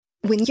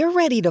When you're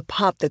ready to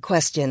pop the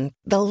question,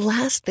 the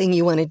last thing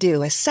you want to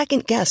do is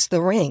second-guess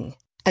the ring.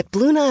 At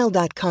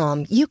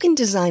BlueNile.com, you can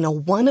design a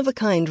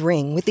one-of-a-kind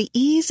ring with the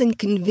ease and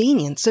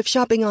convenience of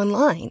shopping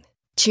online.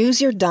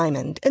 Choose your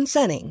diamond and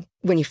setting.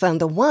 When you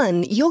find the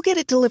one, you'll get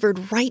it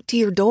delivered right to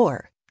your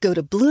door. Go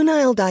to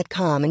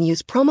BlueNile.com and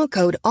use promo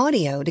code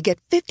AUDIO to get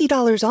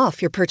 $50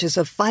 off your purchase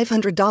of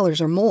 $500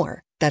 or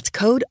more. That's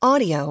code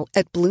AUDIO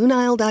at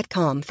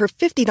BlueNile.com for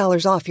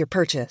 $50 off your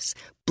purchase.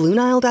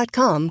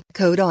 BlueNile.com,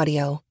 code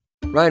AUDIO.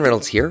 Ryan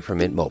Reynolds here from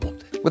Mint Mobile.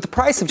 With the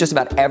price of just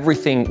about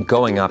everything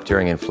going up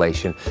during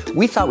inflation,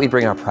 we thought we'd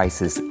bring our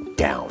prices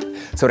down.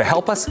 So to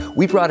help us,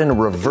 we brought in a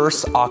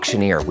reverse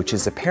auctioneer, which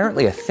is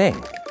apparently a thing.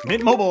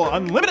 Mint Mobile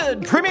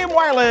Unlimited Premium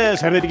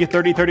Wireless. How to get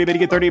 30, 30, bit to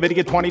get 30, bit to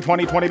get 20,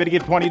 20, 20, bit to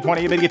get 20,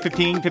 20, bit to get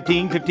 15,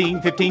 15,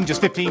 15, 15,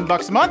 just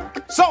 $15 a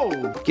month?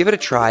 Sold! Give it a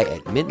try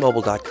at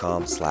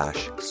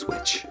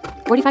mintmobile.com/switch.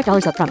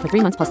 $45 up front for 3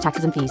 months plus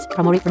taxes and fees.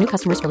 Promo rate for new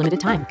customers for limited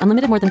time.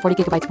 Unlimited more than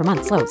 40 gigabytes per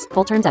month. Slows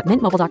full terms at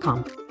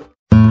mintmobile.com.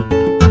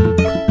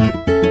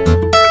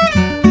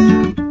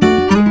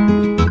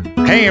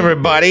 Hey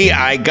everybody,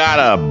 I got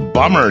a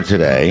bummer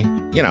today,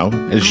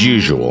 as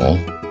usual,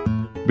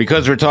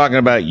 because we're talking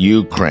about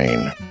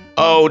Ukraine.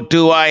 Oh,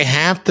 do I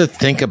have to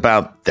think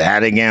about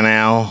that again,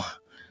 Al?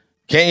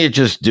 Can't you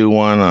just do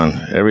one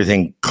on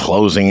everything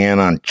closing in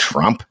on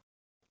Trump?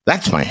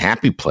 That's my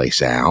happy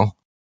place, Al.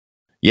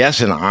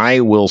 Yes, and I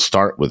will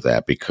start with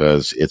that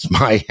because it's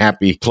my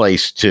happy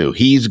place too.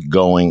 He's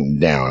going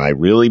down. I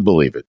really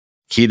believe it.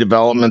 Key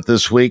development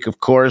this week,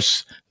 of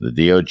course, the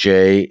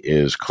DOJ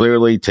is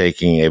clearly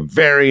taking a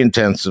very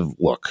intensive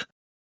look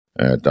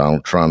at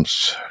Donald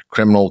Trump's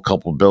criminal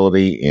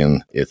culpability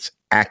in its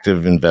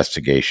active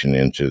investigation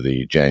into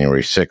the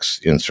January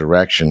 6th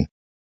insurrection.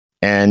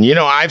 And,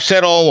 I've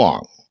said all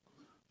along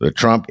that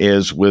Trump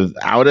is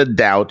without a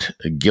doubt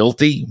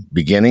guilty,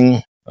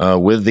 beginning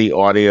with the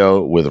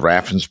audio with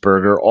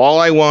Raffensperger.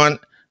 All I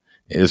want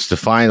is to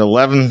find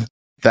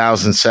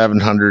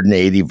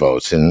 11,780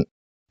 votes. And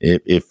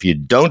if you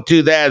don't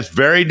do that, it's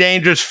very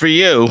dangerous for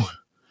you,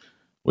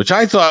 which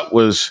I thought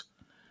was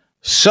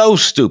so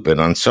stupid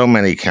on so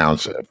many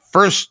counts.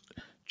 First,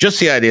 just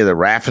the idea that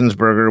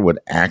Raffensperger would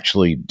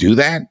actually do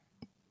that.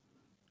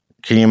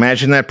 Can you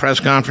imagine that press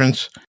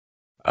conference?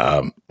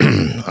 I'm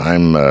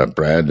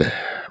Brad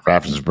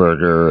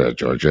Raffensperger,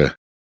 Georgia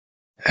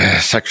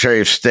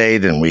Secretary of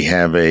State, and we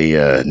have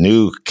a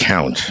new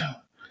count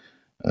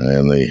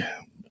in the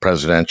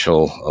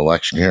presidential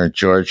election here in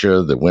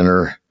Georgia. The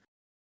winner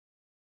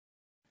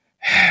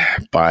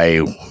by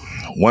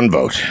one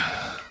vote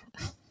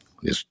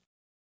is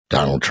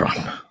Donald Trump.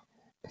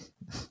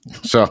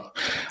 So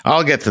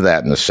I'll get to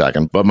that in a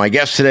second. But my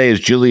guest today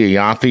is Julia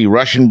Ioffe,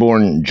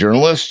 Russian-born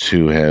journalist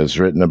who has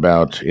written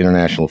about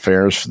international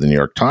affairs for the New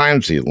York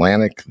Times, The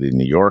Atlantic, The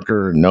New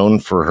Yorker, known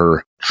for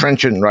her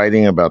trenchant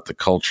writing about the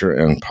culture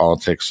and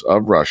politics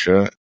of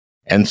Russia.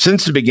 And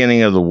since the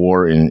beginning of the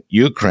war in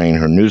Ukraine,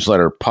 her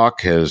newsletter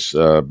Puck has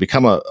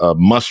become a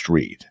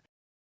must-read.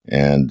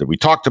 And we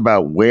talked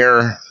about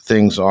where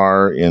things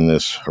are in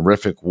this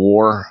horrific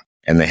war.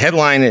 And the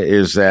headline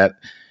is that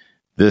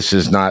this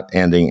is not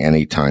ending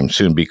anytime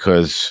soon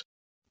because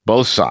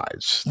both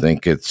sides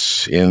think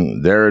it's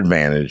in their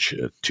advantage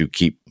to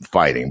keep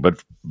fighting.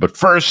 But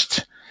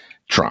first,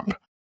 Trump.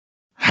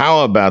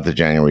 How about the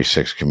January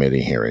 6th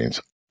committee hearings?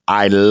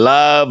 I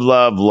love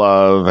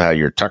how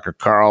your Tucker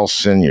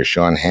Carlson, your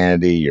Sean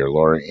Hannity, your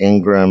Laura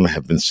Ingraham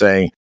have been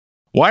saying,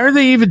 why are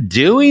they even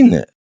doing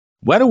this?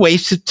 What a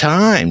waste of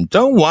time.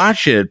 Don't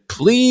watch it.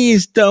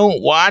 Please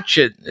don't watch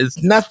it.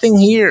 There's nothing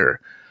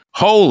here.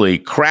 Holy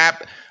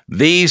crap.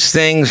 These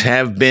things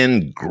have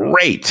been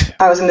great.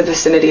 I was in the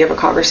vicinity of a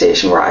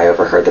conversation where I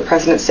overheard the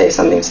president say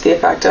something to the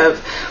effect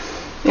of,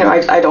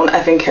 I don't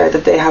effing care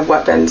that they have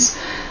weapons.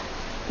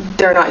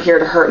 They're not here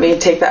to hurt me.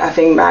 Take the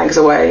effing mags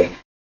away.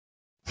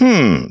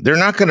 They're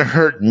not going to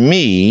hurt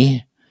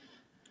me.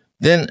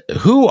 Then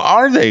who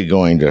are they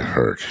going to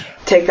hurt?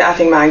 Take the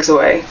effing mags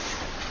away.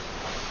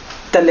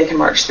 Then they can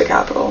march to the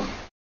Capitol.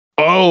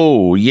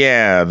 Oh,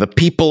 yeah, the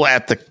people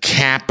at the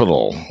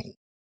Capitol.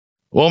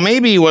 Well,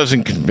 maybe he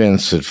wasn't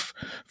convinced that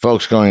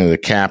folks going to the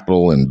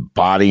Capitol in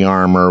body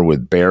armor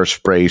with bear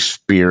spray,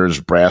 spears,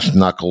 brass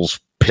knuckles,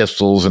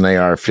 pistols, and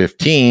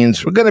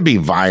AR-15s were going to be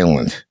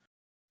violent.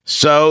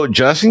 So,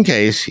 just in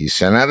case, he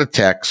sent out a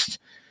text.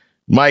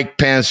 Mike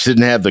Pence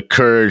didn't have the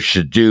courage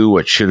to do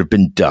what should have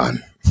been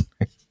done.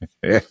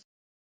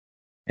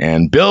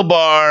 And Bill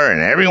Barr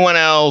and everyone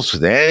else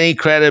with any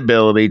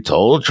credibility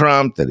told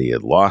Trump that he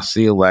had lost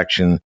the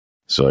election.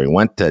 So he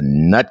went to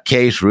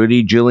nutcase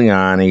Rudy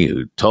Giuliani,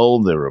 who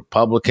told the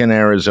Republican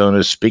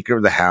Arizona Speaker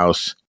of the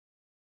House,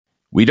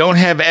 we don't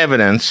have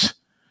evidence,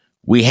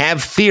 we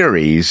have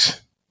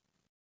theories.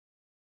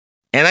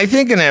 And I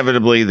think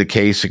inevitably the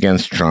case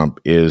against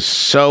Trump is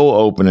so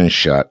open and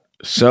shut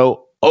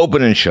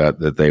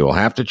that they will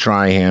have to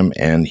try him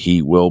and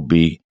he will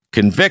be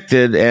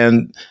convicted,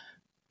 and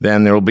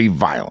then there will be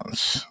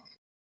violence.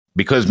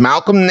 Because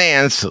Malcolm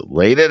Nance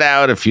laid it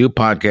out a few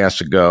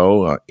podcasts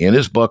ago in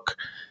his book.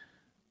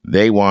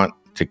 They want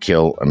to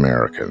kill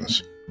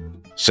Americans.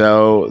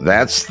 So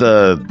that's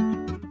the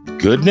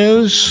good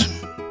news.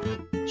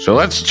 So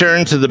let's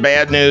turn to the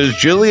bad news.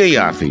 Julia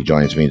Ioffe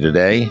joins me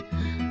today.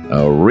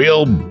 A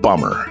real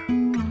bummer.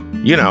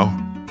 You know,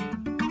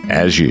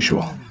 as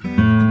usual.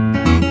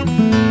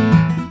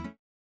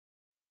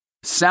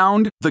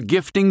 Sound the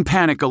gifting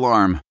panic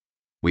alarm.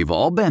 We've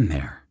all been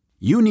there.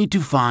 You need to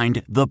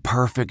find the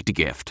perfect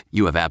gift.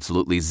 You have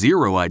absolutely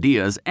zero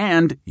ideas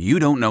and you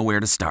don't know where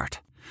to start.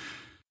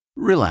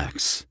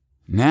 Relax.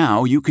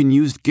 Now you can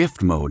use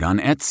gift mode on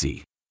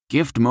Etsy.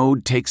 Gift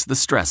mode takes the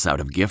stress out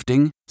of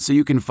gifting so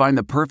you can find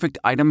the perfect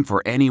item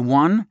for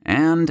anyone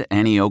and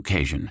any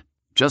occasion.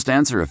 Just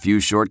answer a few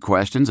short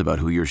questions about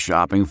who you're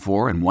shopping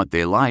for and what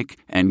they like,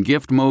 and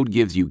gift mode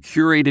gives you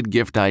curated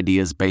gift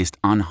ideas based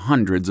on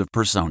hundreds of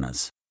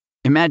personas.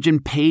 Imagine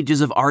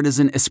pages of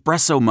artisan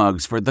espresso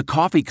mugs for the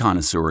coffee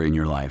connoisseur in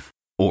your life.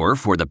 Or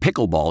for the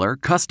pickleballer,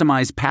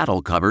 customized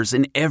paddle covers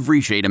in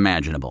every shade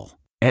imaginable.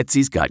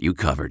 Etsy's got you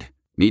covered.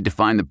 Need to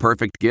find the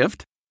perfect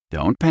gift?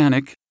 Don't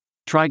panic.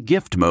 Try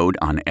gift mode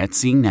on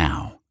Etsy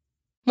now.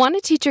 Want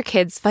to teach your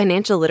kids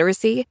financial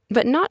literacy,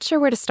 but not sure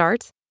where to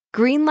start?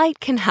 Greenlight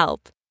can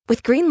help.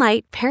 With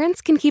Greenlight, parents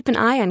can keep an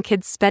eye on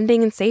kids'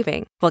 spending and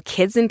saving, while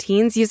kids and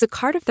teens use a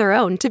card of their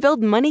own to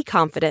build money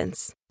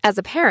confidence. As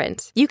a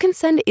parent, you can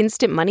send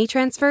instant money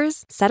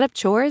transfers, set up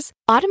chores,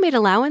 automate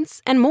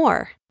allowance, and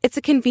more. It's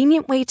a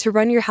convenient way to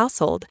run your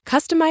household,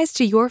 customized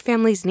to your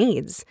family's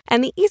needs,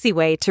 and the easy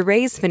way to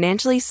raise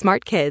financially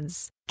smart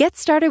kids. Get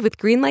started with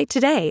Greenlight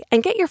today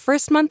and get your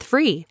first month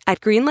free at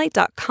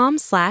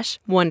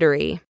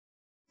greenlight.com/Wondery.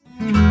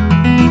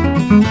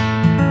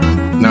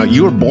 Now,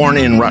 you were born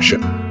in Russia.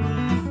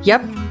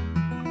 Yep,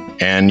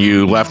 And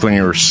you left when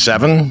you were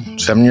 7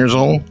 years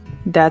old?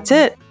 that's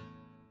it.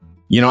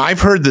 You know,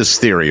 I've heard this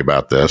theory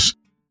about this,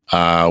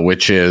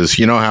 which is,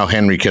 you know how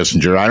Henry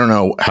Kissinger, I don't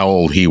know how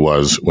old he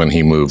was when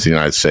he moved to the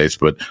United States,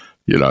 but,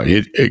 you know,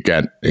 he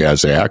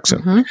has the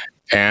accent. Mm-hmm.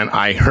 And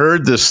I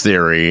heard this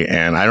theory,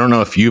 and I don't know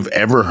if you've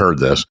ever heard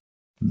this,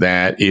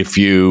 that if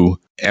you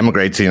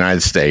emigrate to the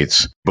United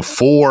States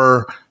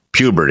before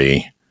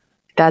puberty,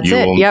 That's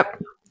it.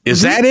 Yep.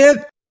 Is that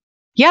it?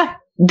 Yeah.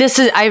 This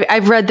is,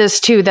 I've read this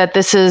too, that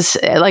this is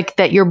like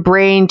that your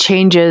brain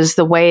changes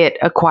the way it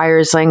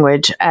acquires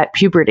language at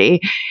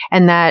puberty,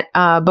 and that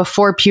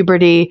before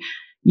puberty,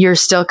 you're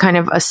still kind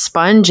of a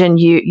sponge, and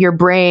your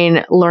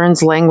brain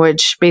learns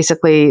language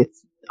basically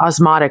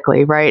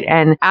osmotically, right?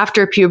 And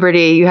after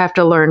puberty, you have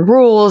to learn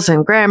rules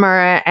and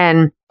grammar,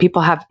 and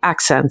people have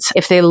accents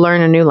if they learn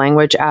a new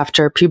language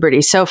after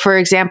puberty. So for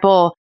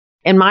example,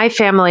 in my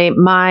family,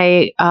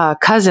 my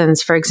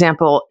cousins, for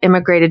example,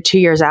 immigrated 2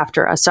 years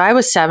after us. So I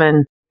was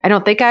 7. I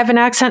don't think I have an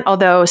accent,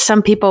 although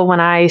some people, when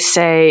I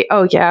say,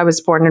 oh, yeah, I was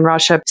born in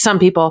Russia, some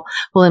people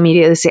will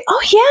immediately say,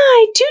 oh, yeah,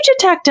 I do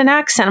detect an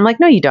accent. I'm like,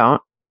 no, you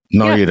don't.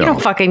 No, you don't.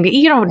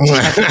 You don't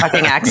detect a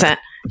fucking accent.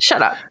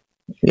 Shut up.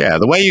 Yeah,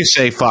 the way you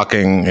say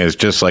fucking is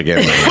just like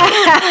everything.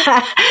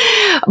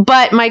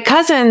 But my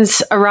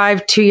cousins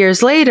arrived 2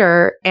 years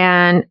later,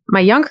 and my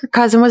younger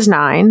cousin was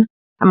 9.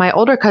 And my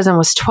older cousin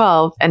was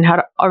 12 and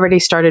had already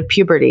started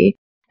puberty.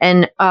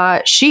 And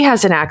she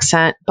has an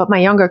accent, but my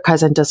younger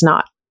cousin does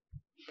not.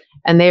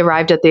 And they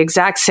arrived at the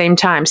exact same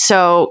time.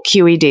 So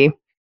QED.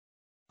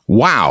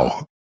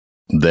 Wow.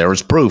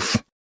 There's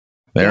proof.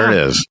 There it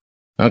is.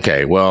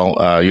 Okay.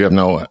 Well, you have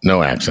no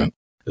accent.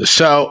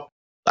 So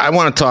I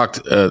want to talk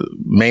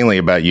mainly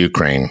about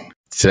Ukraine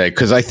today,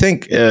 because I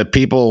think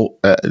people,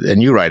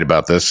 and you write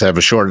about this, have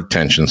a short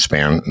attention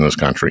span in this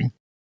country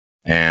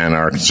and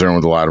are concerned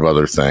with a lot of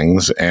other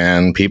things.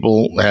 And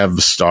people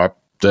have stopped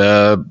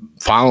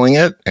following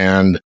it,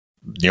 and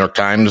New York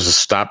Times has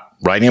stopped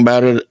writing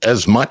about it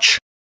as much.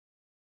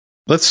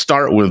 Let's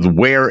start with,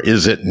 where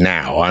is it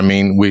now? I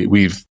mean,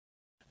 we've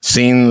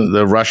seen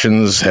the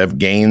Russians have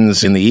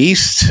gains in the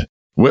east.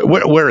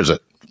 Where is it?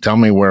 Tell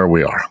me where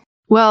we are.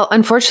 Well,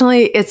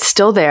 unfortunately, it's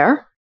still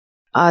there.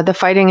 The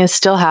fighting is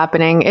still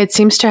happening. It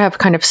seems to have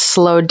kind of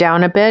slowed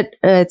down a bit.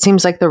 It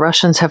seems like the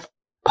Russians have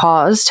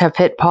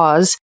hit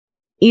pause,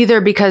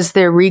 either because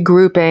they're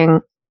regrouping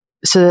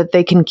so that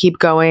they can keep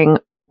going,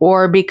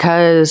 or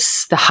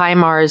because the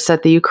HIMARS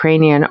that the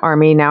Ukrainian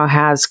army now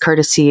has,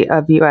 courtesy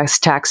of U.S.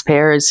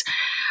 taxpayers,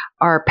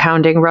 are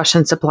pounding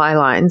Russian supply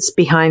lines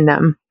behind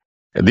them.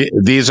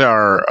 These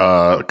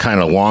are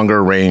kind of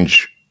longer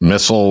range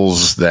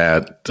missiles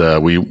that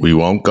we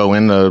won't go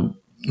into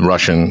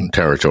Russian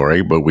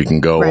territory, but we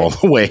can go all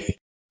the way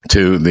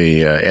to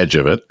the edge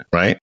of it,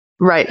 right?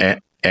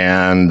 Right.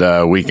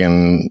 And we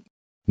can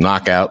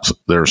knock out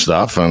their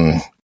stuff. And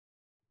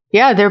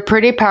yeah, they're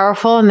pretty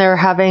powerful, and they're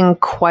having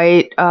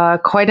quite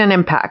an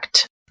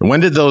impact. When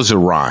did those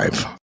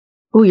arrive?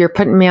 Oh, you're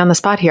putting me on the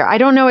spot here. I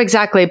don't know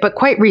exactly, but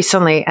quite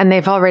recently. And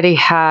they've already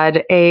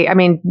had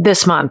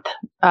this month,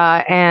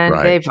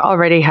 and they've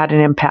already had an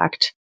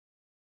impact.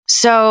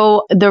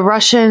 So the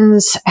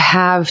Russians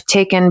have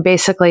taken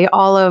basically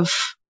all of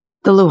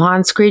the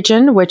Luhansk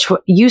region, which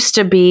used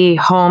to be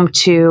home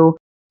to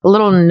a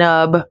little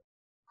nub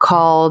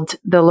called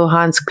the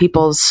Luhansk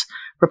People's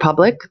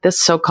republic, this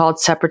so-called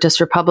separatist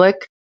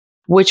republic,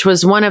 which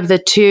was one of the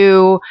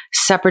two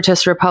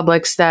separatist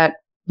republics that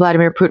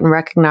Vladimir Putin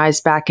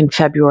recognized back in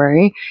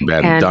February.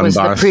 And was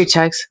the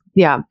pretext.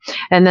 Yeah.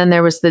 And then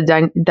there was the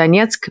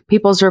Donetsk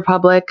People's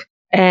Republic.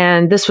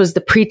 And this was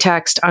the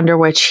pretext under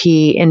which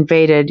he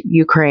invaded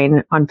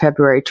Ukraine on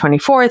February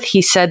 24th.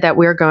 He said that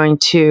we're going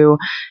to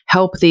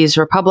help these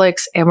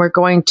republics and we're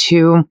going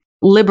to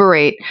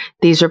liberate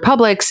these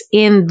republics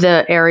in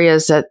the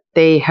areas that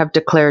they have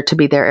declared to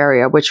be their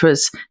area, which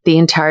was the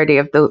entirety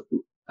of the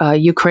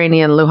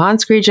Ukrainian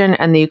Luhansk region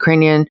and the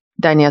Ukrainian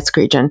Donetsk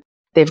region.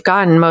 They've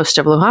gotten most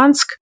of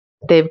Luhansk.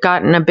 They've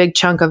gotten a big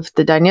chunk of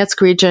the Donetsk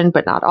region,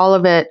 but not all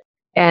of it.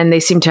 And they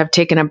seem to have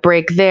taken a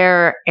break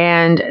there.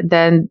 And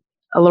then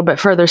a little bit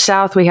further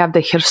south, we have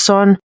the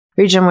Kherson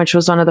region, which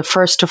was one of the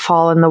first to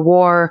fall in the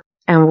war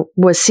and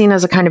was seen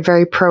as a kind of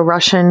very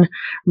pro-Russian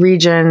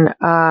region.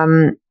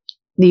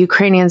 The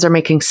Ukrainians are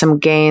making some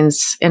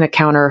gains in a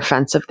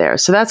counteroffensive there.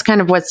 So that's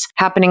kind of what's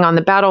happening on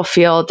the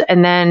battlefield.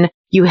 And then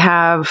you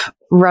have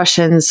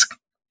Russians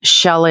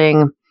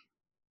shelling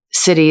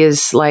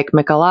cities like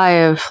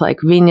Mykolaiv, like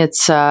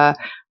Vinnytsia,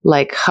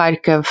 like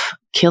Kharkiv,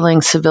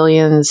 killing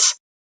civilians.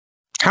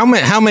 How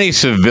many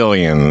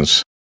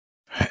civilians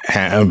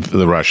have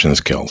the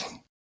Russians killed?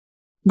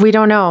 We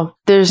don't know.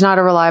 There's not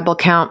a reliable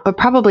count, but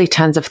probably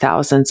tens of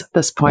thousands at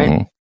this point.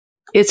 Mm-hmm.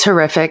 It's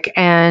horrific.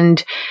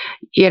 And,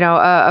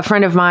 a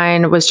friend of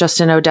mine was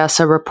just in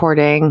Odessa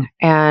reporting,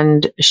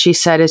 and she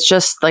said it's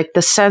just like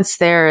the sense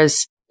there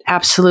is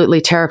absolutely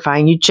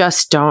terrifying. You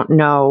just don't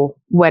know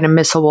when a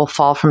missile will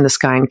fall from the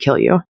sky and kill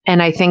you.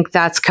 And I think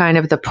that's kind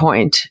of the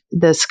point,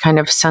 this kind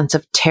of sense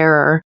of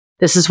terror.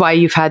 This is why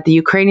you've had the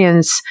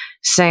Ukrainians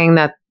saying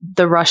that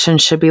the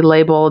Russians should be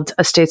labeled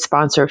a state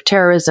sponsor of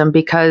terrorism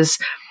because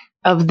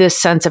of this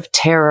sense of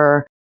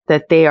terror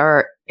that they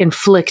are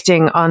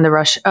inflicting on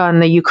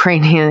the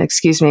Ukrainian,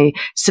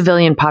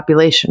 civilian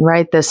population,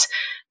 right? This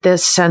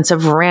sense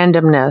of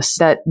randomness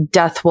that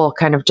death will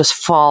kind of just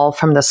fall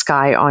from the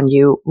sky on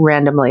you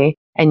randomly,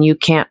 and you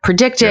can't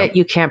predict it,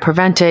 you can't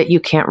prevent it, you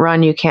can't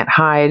run, you can't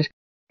hide.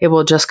 It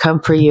will just come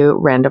for you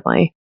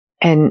randomly.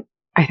 And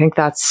I think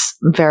that's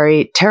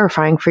very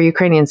terrifying for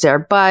Ukrainians there.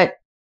 But,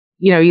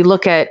 you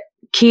look at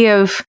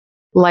Kyiv,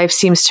 life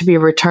seems to be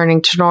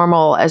returning to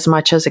normal as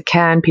much as it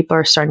can. People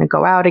are starting to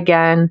go out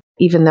again,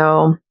 even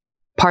though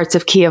parts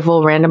of Kyiv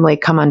will randomly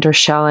come under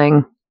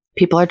shelling.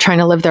 People are trying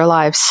to live their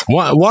lives.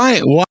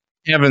 Why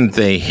haven't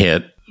they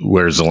hit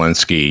where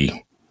Zelensky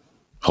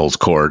holds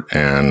court?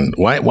 And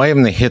why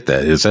haven't they hit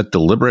that? Is that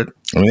deliberate?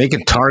 I mean, they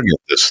can target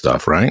this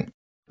stuff, right?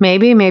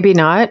 Maybe, maybe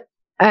not.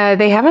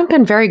 They haven't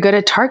been very good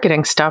at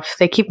targeting stuff.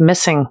 They keep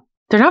missing.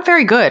 They're not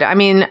very good. I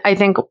mean, I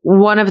think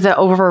one of the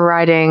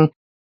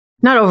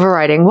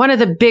one of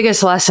the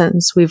biggest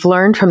lessons we've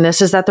learned from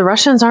this is that the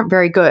Russians aren't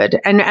very good.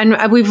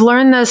 And we've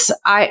learned this.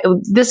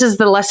 This is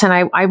the lesson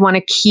I want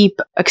to keep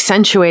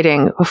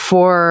accentuating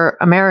for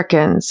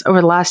Americans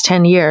over the last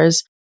 10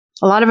 years.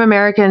 A lot of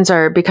Americans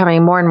are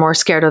becoming more and more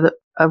scared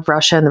of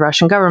Russia and the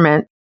Russian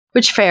government,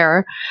 which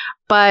fair.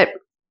 But,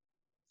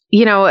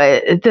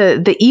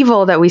 the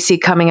evil that we see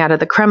coming out of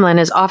the Kremlin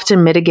is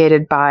often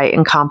mitigated by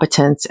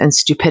incompetence and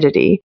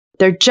stupidity.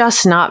 They're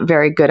just not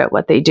very good at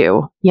what they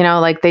do.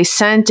 Like they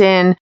sent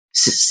in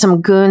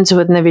some goons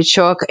with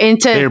Novichok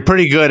They're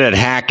pretty good at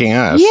hacking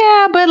us.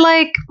 Yeah, but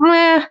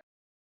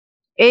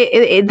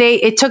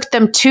it took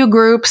them two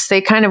groups.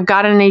 They kind of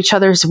got in each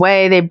other's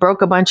way. They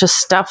broke a bunch of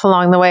stuff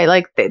along the way.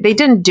 Like they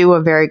didn't do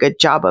a very good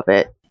job of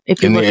it.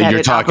 If you look at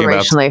it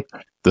operationally.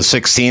 About the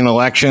 2016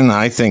 election,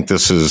 I think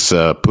this is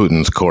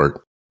Putin's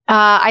court.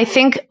 I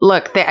think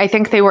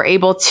they were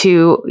able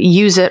to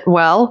use it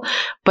well,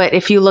 but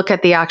if you look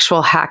at the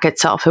actual hack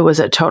itself, it was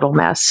a total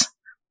mess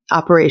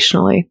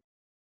operationally.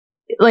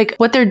 Like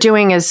what they're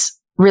doing is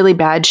really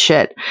bad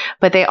shit,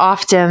 but they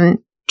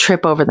often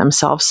trip over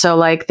themselves. So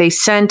like they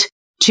sent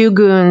two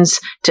goons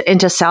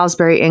into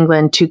Salisbury,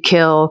 England to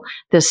kill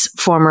this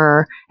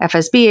former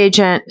FSB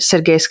agent,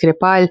 Sergei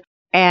Skripal,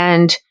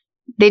 and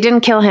they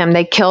didn't kill him.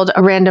 They killed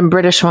a random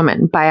British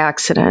woman by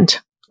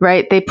accident.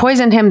 Right? They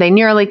poisoned him. They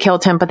nearly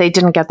killed him, but they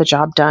didn't get the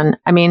job done.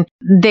 I mean,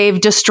 they've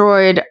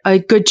destroyed a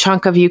good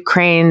chunk of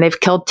Ukraine. They've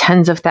killed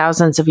tens of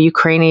thousands of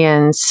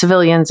Ukrainian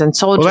civilians and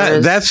soldiers.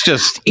 Well, that's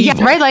just evil.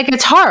 Yeah, right? Like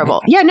it's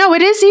horrible. Yeah, no,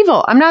 it is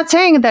evil. I'm not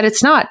saying that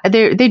it's not.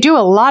 They do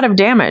a lot of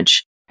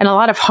damage and a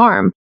lot of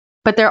harm,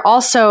 but there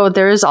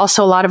is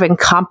also a lot of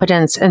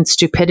incompetence and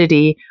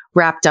stupidity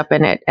wrapped up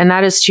in it. And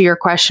that is to your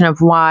question of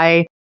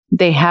why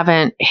they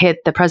haven't hit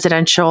the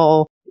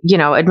presidential,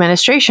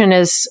 administration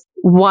is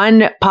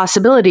one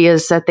possibility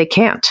is that they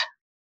can't.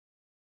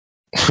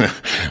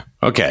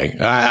 Okay.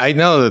 I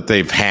know that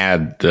they've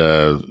had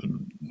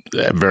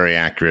very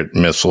accurate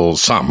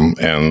missiles, some.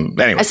 And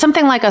anyway.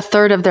 Something like a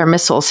third of their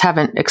missiles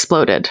haven't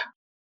exploded.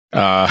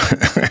 No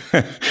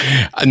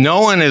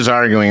one is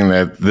arguing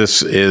that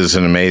this is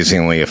an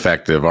amazingly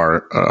effective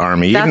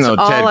army. That's even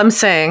though all I'm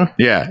saying.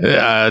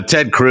 Yeah.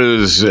 Ted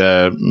Cruz,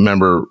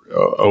 remember,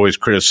 always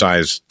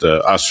criticized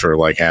us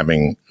for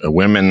having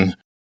women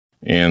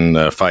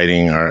in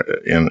fighting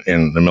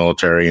in the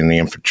military and the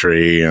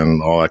infantry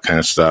and all that kind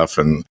of stuff.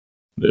 And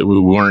we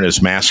weren't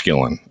as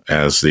masculine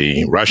as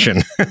the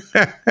Russian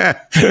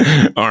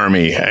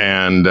army.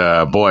 And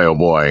boy, oh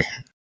boy.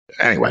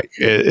 Anyway,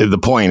 the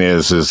point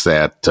is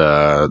that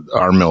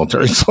our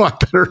military is a lot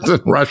better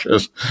than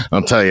Russia's.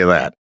 I'll tell you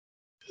that.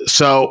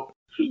 So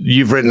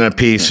you've written a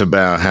piece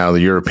about how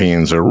the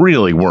Europeans are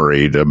really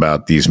worried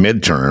about these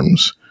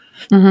midterms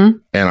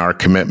and our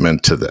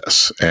commitment to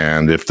this.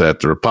 And if that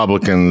the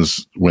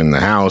Republicans win the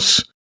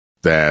House,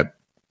 that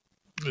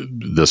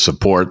the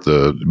support,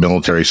 the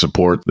military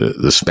support,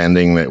 the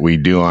spending that we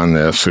do on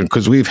this,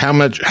 because how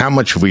much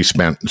have we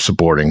spent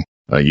supporting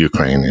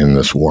Ukraine in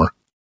this war?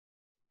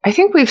 I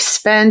think we've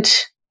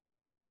spent,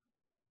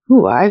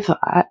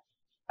 I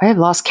have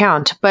lost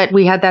count, but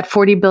we had that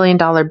 $40 billion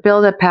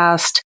bill that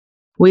passed.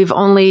 We've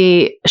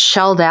only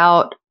shelled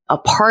out a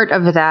part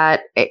of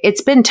that.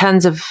 It's been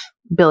tens of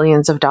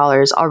billions of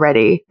dollars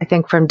already, I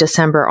think, from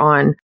December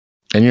on.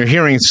 And you're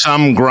hearing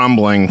some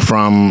grumbling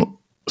from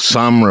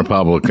some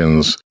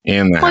Republicans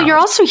in the House. You're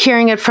also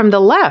hearing it from the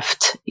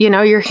left.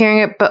 You're hearing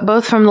it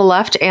both from the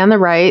left and the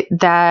right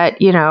that,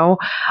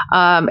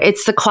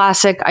 it's the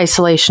classic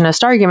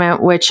isolationist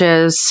argument, which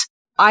is,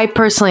 I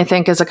personally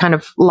think is a kind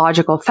of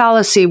logical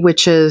fallacy,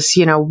 which is,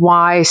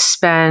 why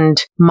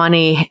spend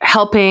money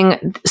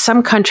helping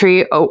some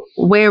country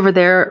way over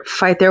there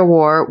fight their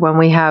war when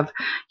we have,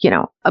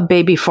 a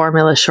baby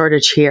formula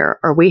shortage here,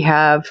 or we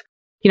have,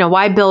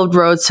 why build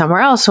roads somewhere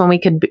else when we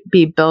could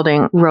be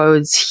building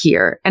roads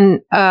here?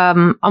 And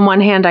on one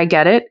hand, I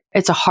get it.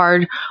 It's a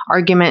hard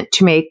argument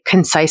to make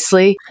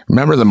concisely.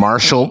 Remember the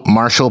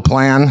Marshall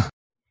Plan?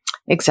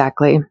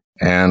 Exactly.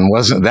 And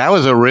that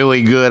was a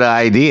really good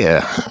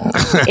idea.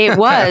 It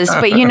was,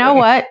 but you know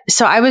what?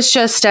 So I was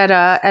just at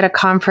a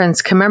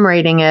conference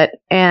commemorating it,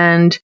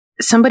 and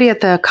somebody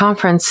at the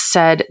conference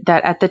said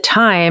that at the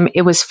time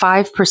it was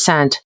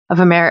 5% of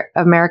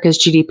America's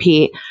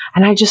GDP.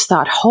 And I just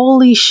thought,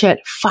 holy shit,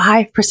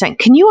 5%.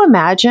 Can you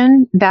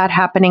imagine that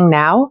happening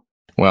now?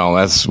 Well,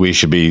 we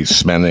should be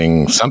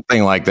spending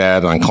something like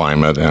that on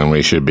climate, and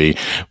we should be.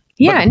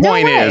 Yeah, but the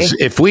point is,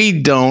 if we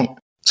don't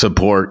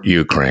support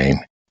Ukraine,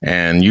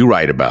 and you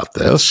write about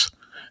this,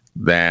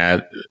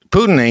 that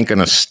Putin ain't going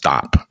to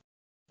stop.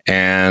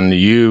 And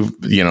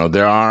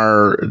there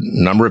are a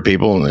number of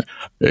people,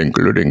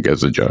 including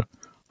Kissinger,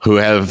 who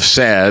have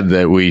said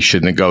that we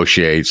should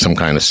negotiate some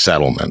kind of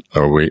settlement,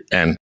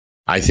 and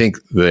I think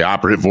the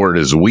operative word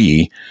is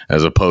we,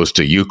 as opposed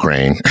to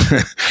Ukraine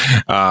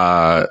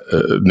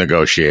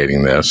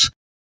negotiating this.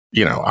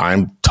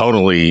 I'm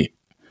totally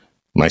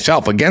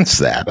myself against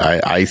that.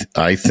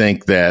 I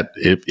think that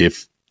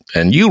if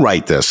and you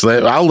write this,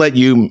 I'll let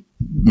you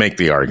make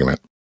the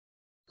argument.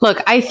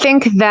 Look, I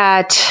think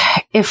that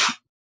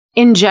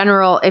in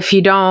general, if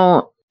you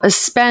don't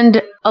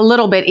spend a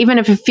little bit, even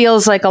if it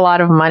feels like a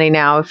lot of money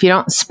now, if you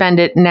don't spend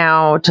it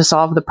now to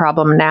solve the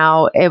problem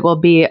now, it will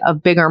be a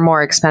bigger,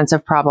 more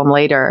expensive problem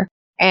later.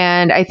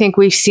 And I think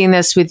we've seen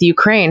this with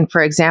Ukraine,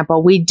 for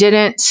example. We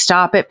didn't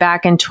stop it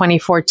back in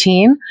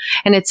 2014.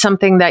 And it's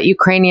something that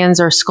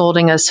Ukrainians are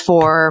scolding us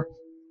for,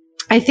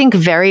 I think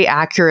very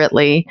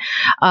accurately,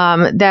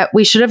 that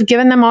we should have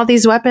given them all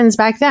these weapons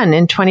back then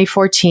in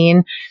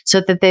 2014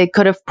 so that they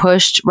could have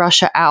pushed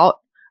Russia out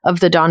of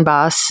the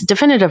Donbass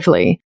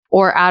definitively,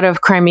 or out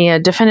of Crimea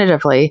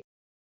definitively.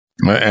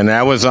 And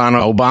that was on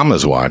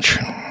Obama's watch.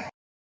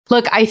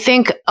 Look, I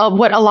think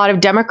what a lot of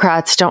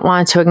Democrats don't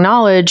want to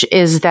acknowledge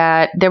is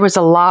that there was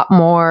a lot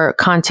more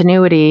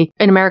continuity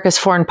in America's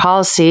foreign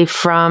policy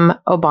from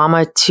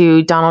Obama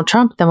to Donald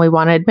Trump than we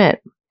want to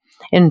admit,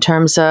 in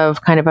terms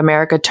of kind of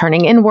America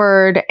turning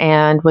inward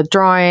and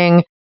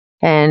withdrawing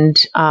and,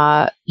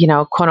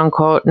 quote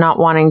unquote, not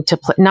wanting to,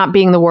 not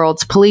being the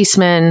world's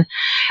policeman,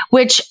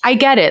 which I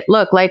get it.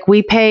 Look, like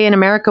in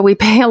America, we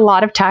pay a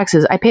lot of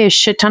taxes. I pay a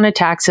shit ton of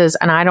taxes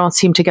and I don't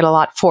seem to get a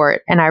lot for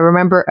it. And I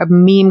remember a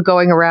meme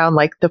going around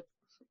like the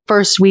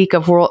first week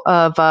of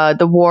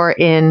the war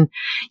in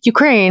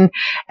Ukraine.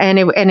 And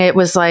it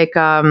was like,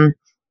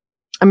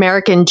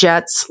 American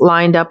jets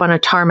lined up on a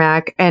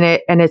tarmac, and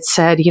it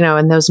said,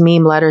 in those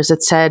meme letters,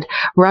 it said,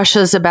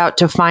 Russia's about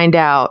to find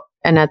out.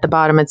 And at the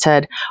bottom, it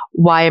said,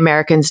 why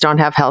Americans don't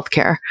have health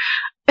care.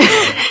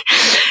 I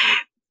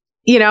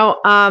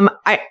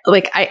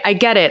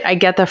get it. I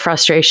get the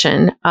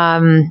frustration.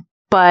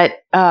 But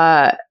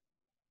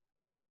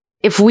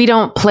if we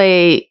don't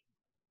play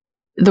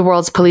the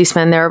world's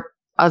policeman, there are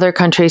other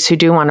countries who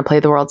do want to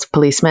play the world's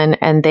policeman,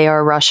 and they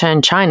are Russia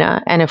and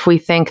China. And if we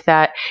think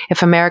that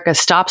if America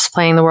stops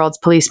playing the world's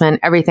policeman,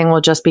 everything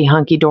will just be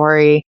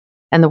hunky-dory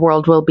and the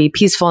world will be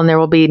peaceful and there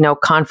will be no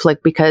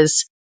conflict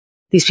because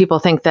these people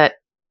think that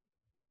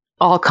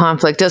all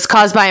conflict is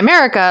caused by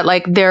America,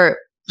 like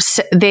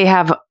they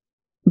have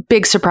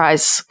big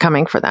surprise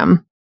coming for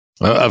them.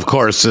 Of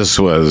course, this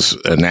was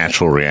a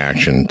natural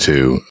reaction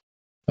to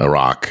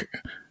Iraq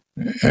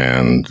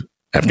and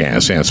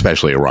Afghanistan,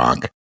 especially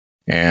Iraq.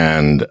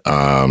 And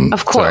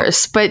of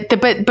course, but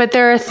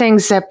there are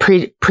things that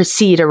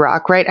precede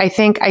Iraq, right? I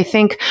think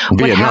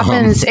what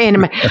happens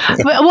in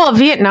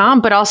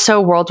Vietnam, but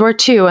also World War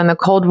II and the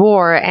Cold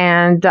War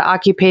and the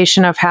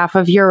occupation of half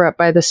of Europe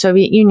by the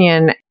Soviet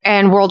Union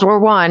and World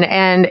War I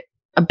and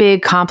a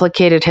big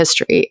complicated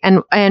history.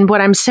 And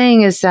what I'm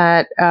saying is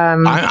that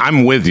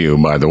I'm with you,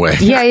 by the way.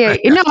 Yeah.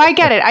 No, I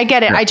get it.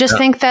 I just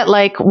think that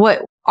like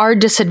what our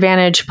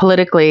disadvantage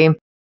politically,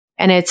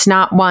 and it's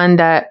not one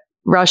that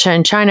Russia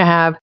and China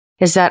have,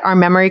 is that our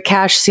memory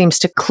cache seems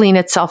to clean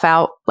itself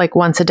out like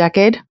once a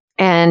decade.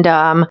 And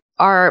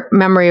our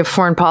memory of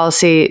foreign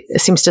policy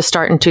seems to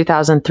start in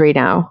 2003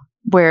 now,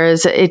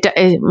 whereas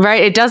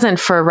it doesn't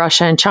for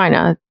Russia and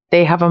China.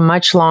 They have a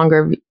much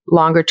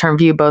longer term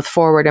view, both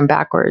forward and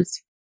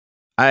backwards.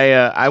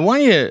 I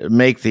want you to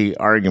make the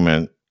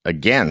argument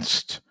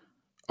against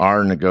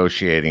our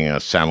negotiating a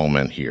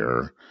settlement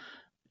here,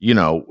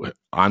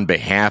 on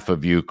behalf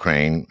of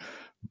Ukraine,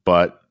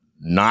 but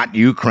not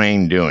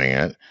Ukraine doing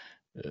it.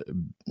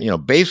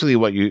 Basically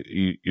what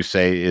you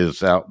say is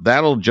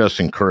that'll just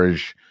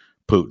encourage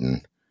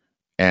Putin,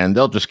 and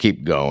they'll just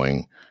keep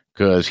going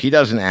because he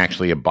doesn't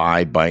actually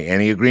abide by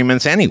any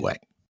agreements anyway.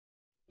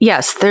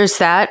 Yes, there's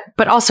that.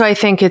 But also I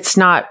think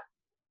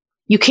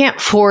you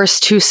can't force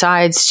two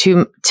sides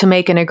to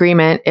make an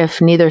agreement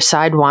if neither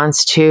side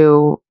wants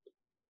to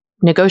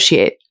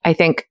negotiate. I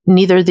think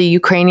neither the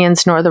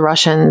Ukrainians nor the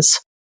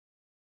Russians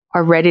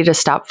are ready to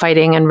stop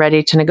fighting and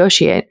ready to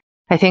negotiate.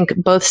 I think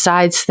both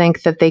sides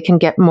think that they can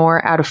get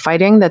more out of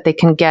fighting, that they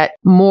can get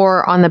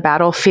more on the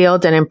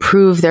battlefield and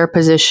improve their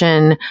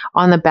position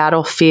on the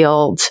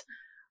battlefield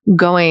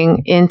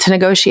going into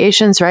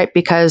negotiations, right?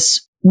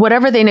 Because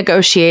whatever they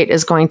negotiate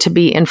is going to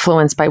be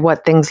influenced by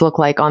what things look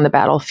like on the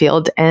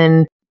battlefield.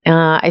 And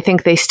I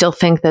think they still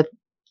think that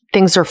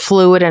things are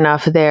fluid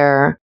enough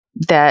there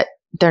that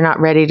they're not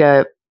ready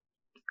to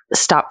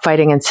stop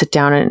fighting and sit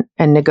down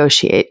and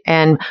negotiate.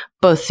 And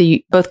both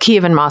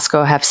Kyiv and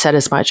Moscow have said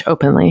as much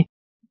openly.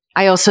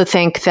 I also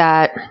think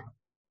that,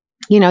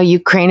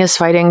 Ukraine is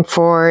fighting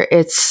for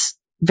its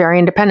very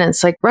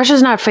independence. Like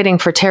Russia's not fighting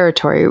for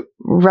territory.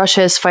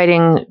 Russia is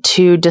fighting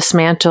to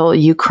dismantle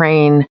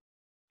Ukraine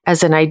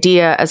as an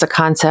idea, as a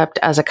concept,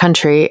 as a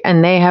country.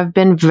 And they have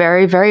been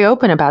very, very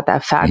open about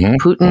that fact.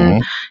 Mm-hmm.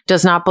 Putin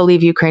does not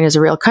believe Ukraine is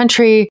a real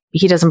country.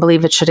 He doesn't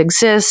believe it should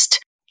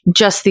exist.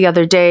 Just the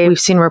other day, we've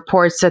seen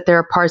reports that there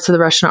are parts of the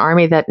Russian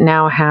army that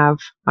now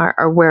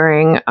are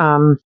wearing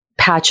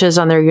patches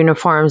on their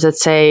uniforms that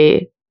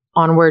say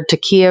onward to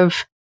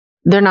Kyiv.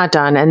 They're not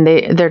done, and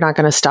they're not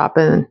going to stop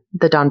in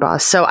the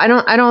Donbass. So I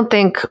don't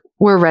think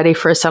we're ready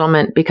for a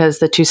settlement because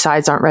the two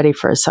sides aren't ready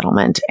for a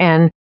settlement.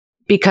 And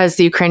because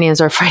the Ukrainians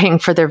are fighting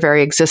for their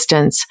very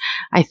existence,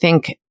 I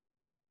think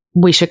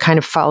we should kind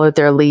of follow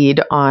their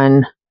lead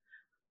on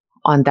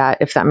that,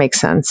 if that makes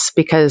sense,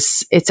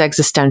 because it's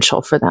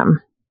existential for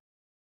them.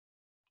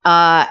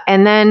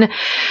 And then,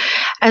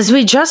 as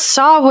we just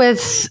saw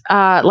with,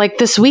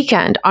 this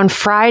weekend, on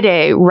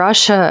Friday,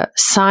 Russia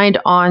signed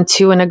on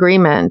to an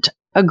agreement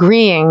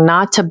agreeing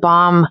not to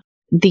bomb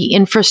the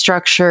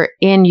infrastructure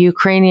in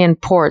Ukrainian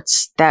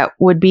ports that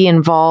would be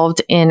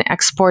involved in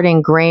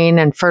exporting grain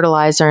and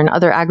fertilizer and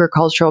other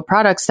agricultural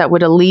products that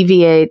would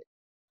alleviate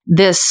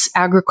this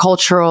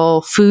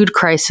agricultural food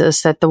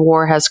crisis that the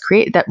war has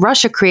created, that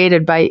Russia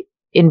created by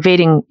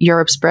invading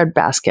Europe's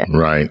breadbasket.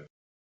 Right.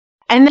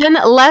 And then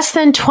less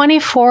than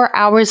 24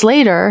 hours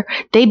later,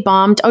 they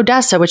bombed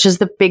Odessa, which is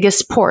the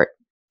biggest port,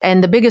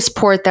 and the biggest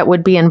port that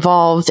would be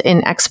involved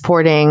in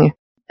exporting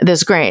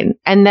this grain.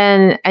 And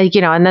then,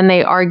 and then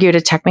they argued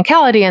a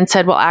technicality and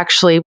said, well,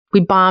 actually,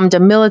 we bombed a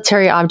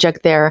military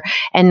object there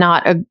and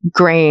not a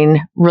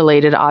grain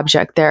related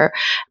object there.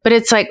 But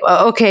it's like,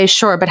 okay,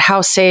 sure. But how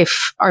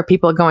safe are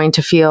people going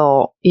to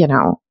feel,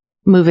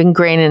 moving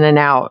grain in and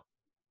out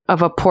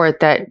of a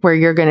port where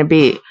you're going to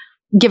be,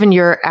 given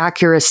your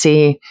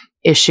accuracy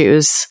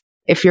issues,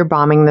 if you're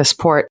bombing this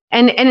port?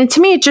 And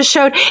to me, it just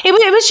showed,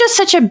 it was just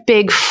such a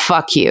big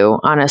fuck you,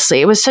 honestly.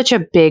 It was such a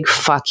big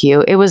fuck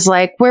you. It was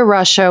like, we're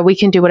Russia. We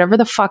can do whatever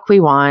the fuck we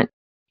want.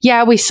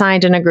 Yeah, we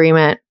signed an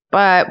agreement,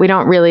 but we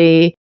don't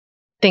really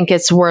think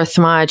it's worth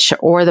much,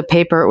 or the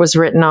paper it was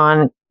written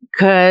on.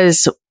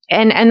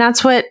 And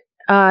that's what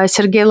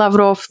Sergei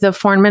Lavrov, the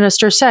foreign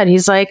minister, said.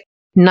 He's like,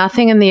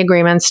 nothing in the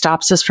agreement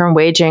stops us from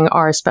waging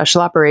our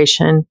special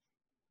operation,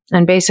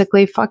 and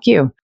basically, fuck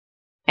you.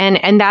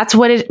 And that's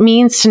what it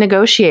means to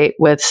negotiate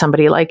with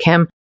somebody like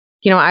him.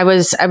 I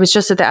was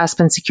just at the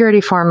Aspen Security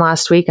Forum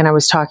last week, and I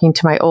was talking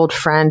to my old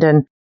friend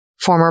and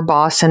former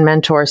boss and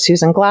mentor,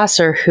 Susan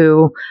Glasser,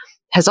 who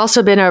has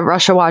also been a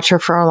Russia watcher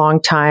for a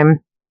long time.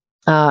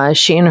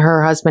 She and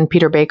her husband,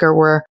 Peter Baker,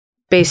 were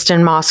based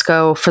in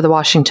Moscow for the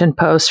Washington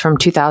Post from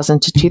 2000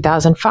 to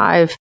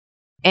 2005.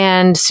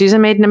 And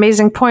Susan made an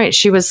amazing point.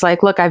 She was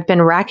like, look, I've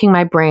been racking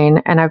my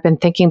brain, and I've been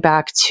thinking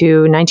back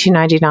to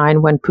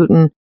 1999 when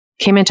Putin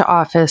came into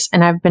office,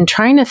 and I've been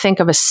trying to think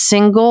of a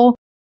single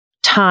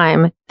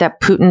time that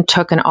Putin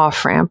took an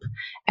off-ramp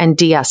and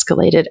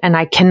de-escalated. And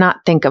I cannot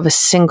think of a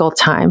single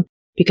time.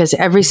 because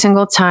every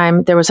single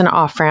time there was an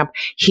off-ramp,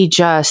 he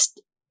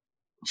just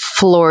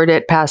floored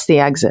it past the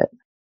exit.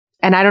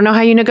 And I don't know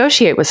how you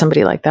negotiate with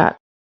somebody like that.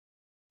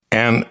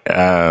 And,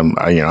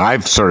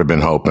 I've sort of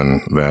been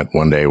hoping that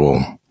one day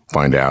we'll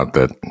find out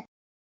that,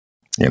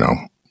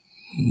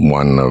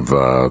 one of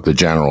the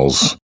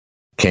generals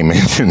came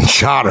in and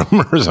shot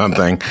him or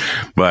something.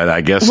 But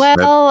I guess.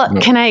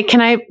 Can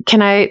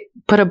I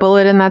put a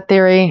bullet in that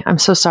theory? I'm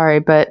so sorry,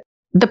 but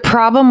the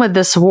problem with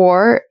this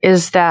war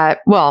is that,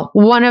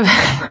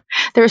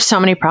 there are so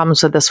many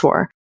problems with this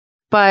war,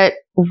 but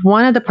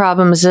one of the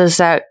problems is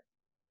that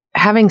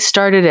having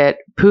started it,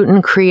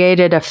 Putin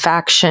created a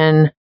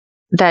faction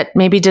that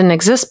maybe didn't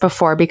exist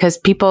before, because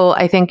people,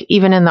 I think,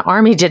 even in the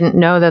army didn't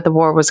know that the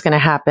war was going to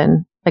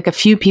happen. Like, a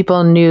few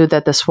people knew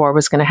that this war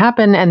was going to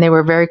happen, and they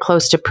were very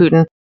close to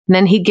Putin. And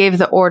then he gave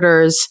the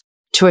orders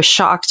to a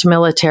shocked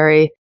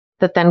military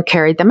that then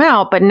carried them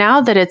out. But now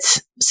that it's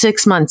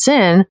 6 months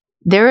in,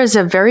 there is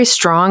a very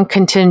strong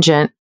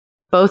contingent,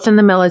 both in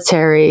the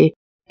military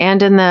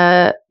and in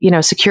the,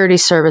 security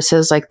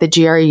services like the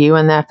GRU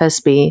and the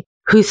FSB,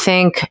 who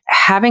think,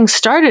 having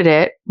started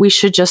it, we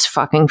should just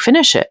fucking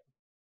finish it.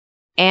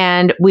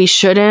 And we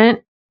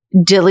shouldn't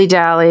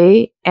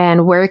dilly-dally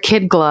and wear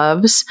kid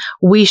gloves.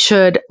 We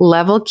should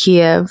level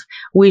Kiev.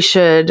 We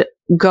should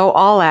go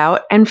all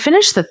out and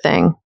finish the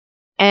thing,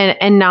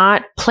 and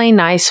not play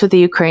nice with the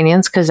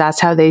Ukrainians, because that's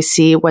how they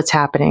see what's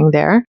happening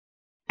there,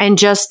 and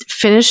just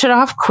finish it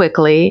off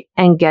quickly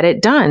and get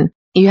it done.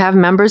 You have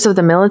members of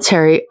the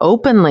military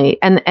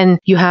openly, and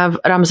you have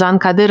Ramzan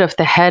Kadyrov,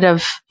 the head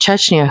of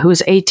Chechnya,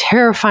 who's a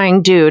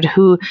terrifying dude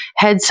who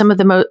heads some of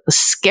the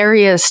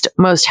scariest,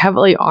 most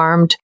heavily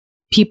armed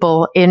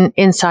people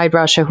inside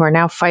Russia who are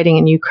now fighting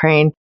in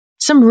Ukraine.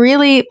 Some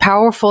really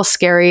powerful,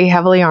 scary,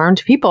 heavily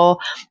armed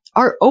people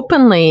are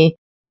openly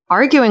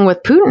arguing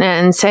with Putin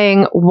and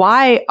saying,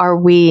 why are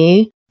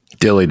we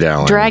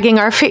dilly-dallying, dragging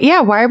our feet?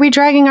 Yeah, why are we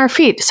dragging our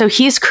feet? So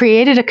he's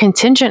created a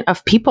contingent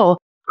of people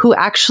who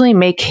actually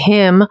make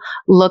him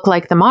look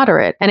like the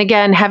moderate. And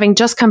again, having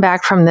just come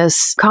back from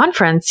this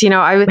conference,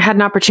 I had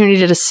an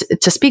opportunity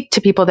to speak to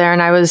people there,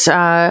 and I was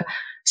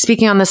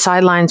speaking on the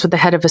sidelines with the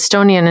head of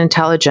Estonian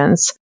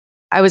intelligence.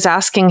 I was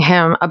asking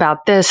him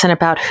about this and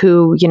about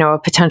who, a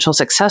potential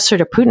successor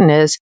to Putin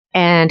is.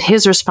 And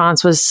his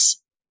response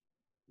was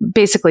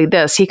basically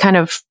this. He kind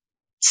of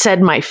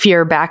said my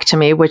fear back to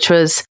me, which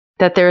was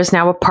that there is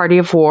now a party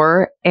of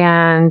war,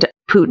 and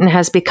Putin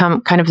has become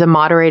kind of the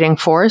moderating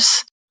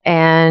force,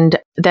 and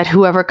that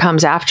whoever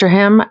comes after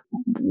him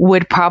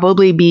would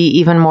probably be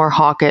even more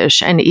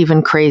hawkish and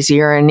even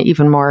crazier and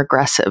even more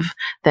aggressive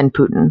than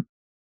Putin.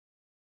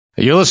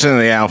 You're listening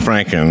to the Al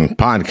Franken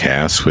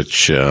podcast,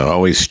 which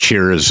always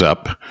cheers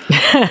up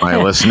my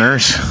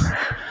listeners.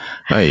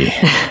 Hey,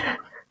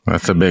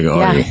 that's a big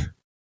Audi. Yeah.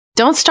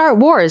 Don't start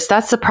wars.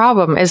 That's the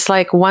problem. It's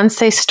like, once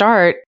they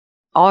start,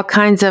 all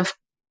kinds of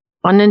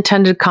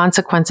unintended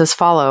consequences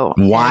follow.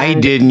 Why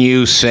didn't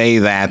you say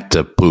that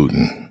to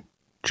Putin,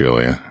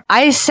 Julia?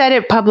 I said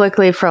it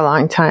publicly for a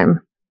long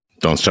time.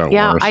 Don't start wars.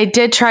 Yeah, I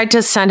did try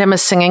to send him a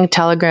singing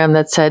telegram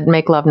that said,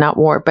 make love, not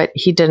war, but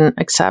he didn't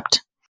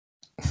accept.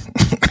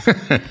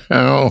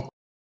 Oh.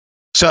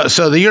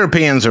 So the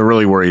Europeans are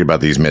really worried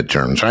about these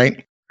midterms,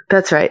 right?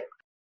 That's right.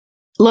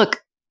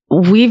 Look,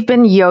 we've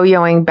been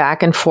yo-yoing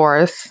back and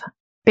forth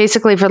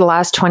basically for the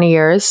last 20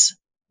 years,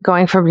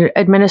 going from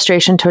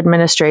administration to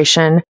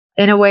administration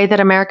in a way that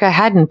America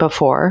hadn't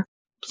before.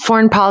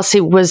 Foreign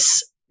policy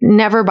was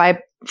never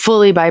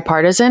fully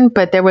bipartisan,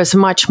 but there was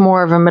much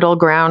more of a middle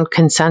ground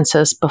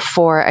consensus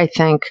before, I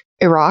think,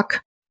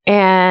 Iraq.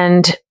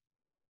 And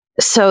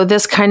so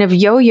this kind of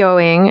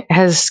yo-yoing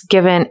has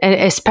given,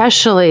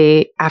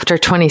 especially after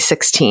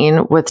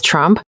 2016 with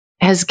Trump,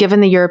 has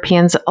given the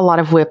Europeans a lot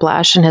of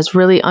whiplash and has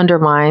really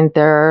undermined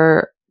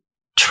their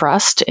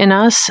trust in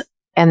us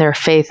and their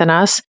faith in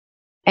us.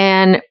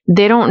 And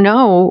they don't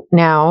know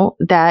now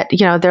that,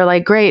 they're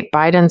like, great,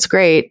 Biden's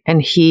great.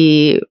 And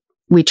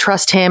we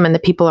trust him and the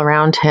people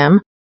around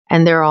him.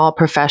 And they're all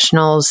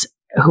professionals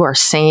who are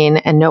sane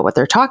and know what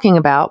they're talking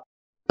about.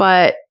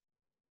 But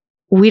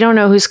we don't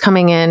know who's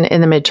coming in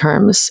the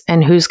midterms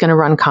and who's going to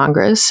run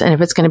Congress, and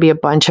if it's going to be a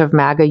bunch of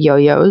MAGA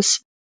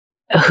yo-yos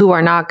who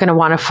are not going to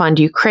want to fund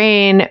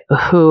Ukraine,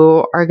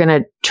 who are going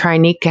to try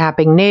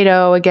kneecapping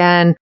NATO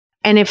again.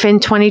 And if in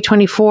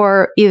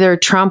 2024, either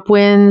Trump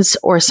wins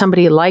or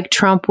somebody like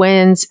Trump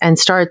wins and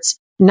starts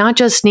not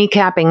just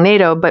kneecapping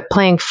NATO, but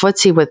playing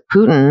footsie with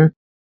Putin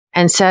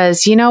and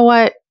says, you know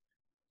what?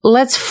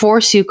 Let's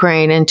force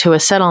Ukraine into a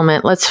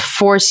settlement. Let's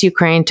force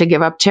Ukraine to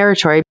give up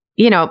territory.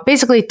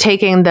 Basically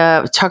taking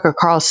the Tucker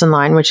Carlson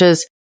line, which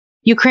is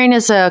Ukraine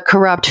is a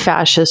corrupt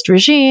fascist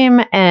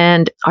regime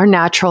and our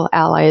natural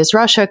ally is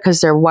Russia because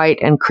they're white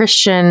and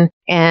Christian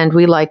and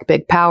we like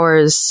big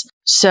powers.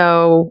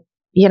 So,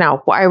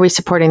 why are we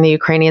supporting the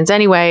Ukrainians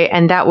anyway?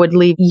 And that would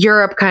leave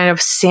Europe kind of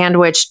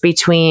sandwiched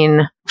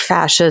between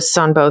fascists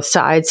on both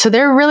sides. So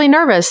they're really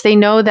nervous. They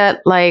know that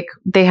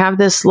they have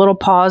this little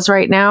pause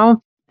right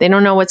now. They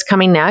don't know what's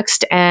coming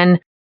next. And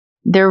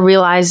they're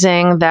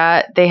realizing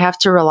that they have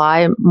to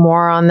rely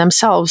more on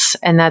themselves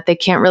and that they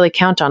can't really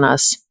count on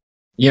us.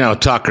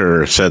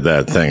 Tucker said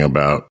that thing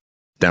about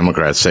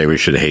Democrats say we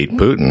should hate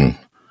Putin.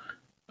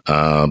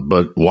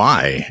 But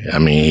why? I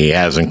mean, he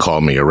hasn't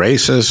called me a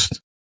racist.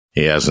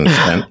 He hasn't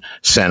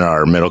sent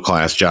our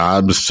middle-class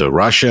jobs to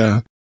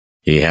Russia.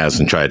 He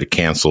hasn't tried to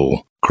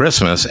cancel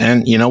Christmas.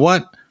 And you know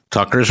what?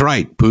 Tucker's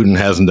right. Putin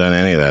hasn't done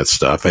any of that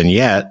stuff. And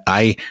yet,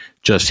 I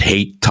just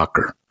hate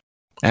Tucker.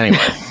 Anyway.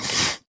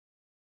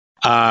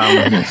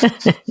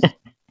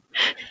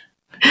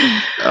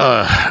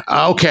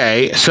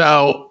 Okay,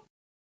 so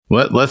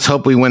let's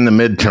hope we win the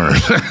midterm.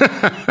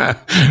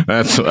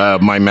 That's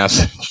my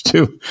message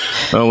to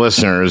the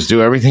listeners.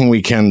 Do everything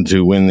we can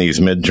to win these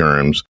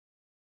midterms.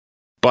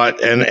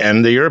 But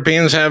and the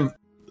Europeans have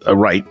a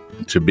right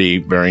to be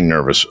very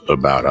nervous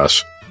about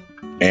us.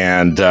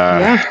 And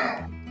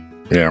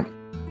yeah,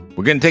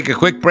 we're going to take a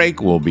quick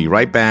break. We'll be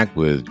right back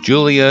with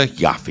Julia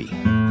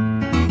Ioffe.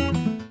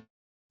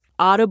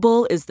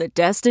 Audible is the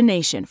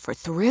destination for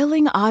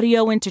thrilling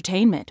audio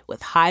entertainment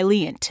with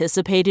highly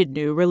anticipated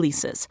new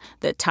releases.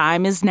 The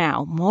time is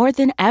now more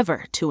than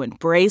ever to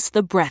embrace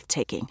the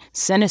breathtaking,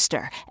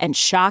 sinister, and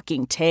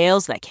shocking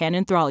tales that can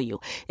enthrall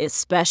you,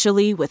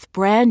 especially with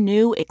brand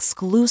new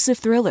exclusive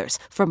thrillers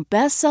from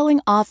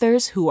best-selling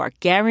authors who are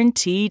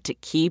guaranteed to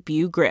keep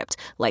you gripped,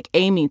 like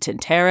Amy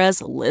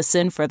Tintera's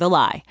Listen for the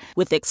Lie.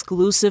 With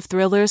exclusive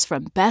thrillers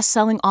from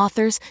best-selling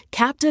authors,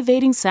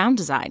 captivating sound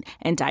design,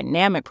 and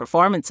dynamic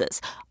performances,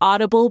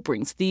 Audible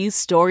brings these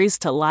stories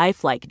to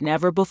life like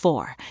never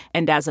before.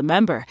 And as a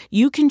member,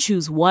 you can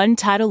choose one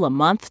title a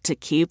month to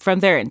keep from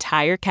their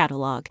entire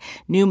catalog.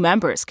 New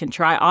members can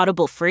try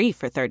Audible free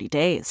for 30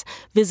 days.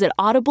 Visit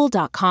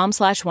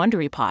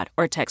audible.com/WonderyPod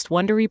or text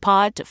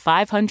WonderyPod to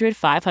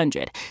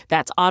 500-500.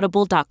 That's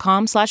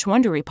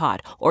audible.com/WonderyPod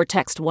or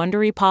text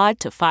WonderyPod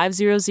to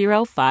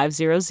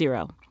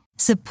 500-500.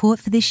 Support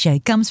for this show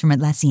comes from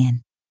Atlassian.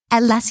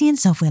 Atlassian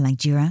software like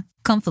Jira,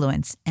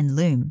 Confluence, and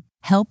Loom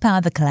help power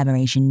the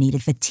collaboration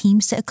needed for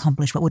teams to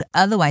accomplish what would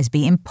otherwise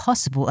be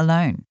impossible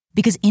alone.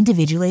 Because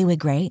individually we're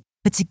great,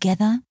 but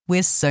together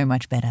we're so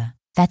much better.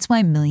 That's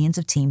why millions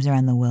of teams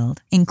around the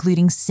world,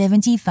 including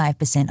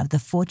 75% of the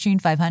Fortune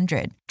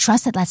 500,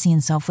 trust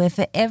Atlassian software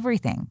for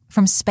everything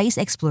from space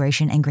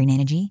exploration and green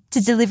energy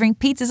to delivering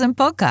pizzas and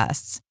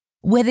podcasts.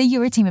 Whether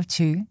you're a team of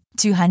 2,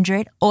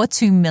 200, or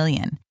 2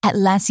 million,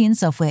 Atlassian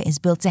software is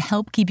built to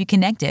help keep you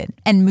connected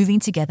and moving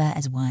together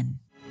as one.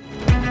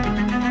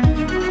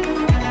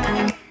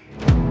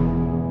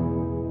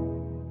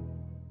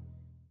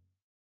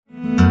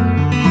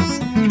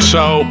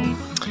 So,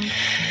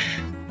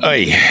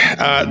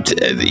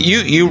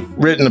 you've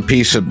written a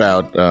piece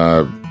about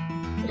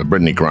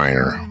Brittany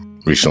Griner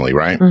recently,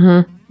 right?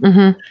 Mm-hmm.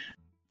 Mm-hmm.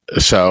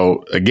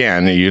 So,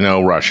 again,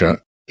 Russia.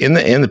 In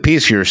the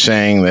piece, you're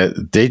saying that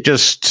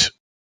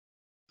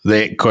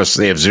of course,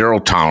 they have zero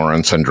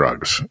tolerance on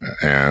drugs,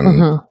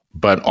 and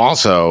but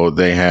also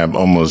they have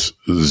almost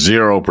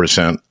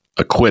 0%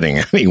 acquitting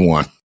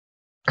anyone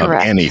of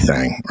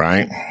anything,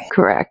 right?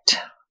 Correct.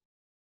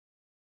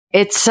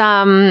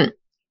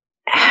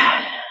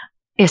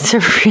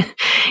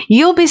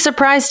 You'll be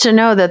surprised to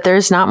know that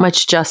there's not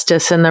much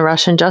justice in the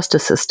Russian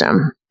justice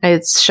system.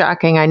 It's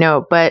shocking, I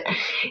know. But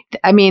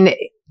I mean,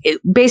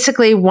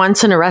 basically,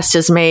 once an arrest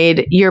is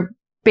made, you're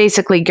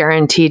basically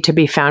guaranteed to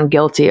be found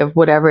guilty of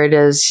whatever it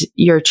is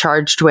you're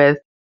charged with.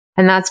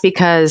 And that's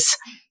because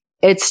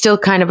it's still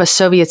kind of a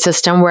Soviet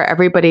system where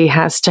everybody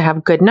has to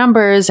have good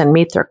numbers and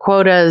meet their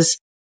quotas.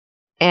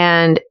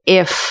 And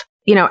if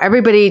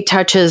everybody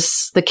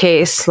touches the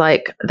case,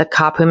 like the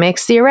cop who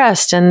makes the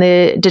arrest and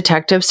the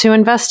detectives who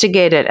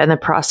investigate it and the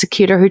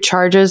prosecutor who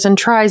charges and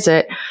tries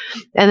it.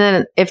 And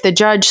then if the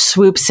judge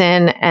swoops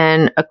in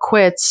and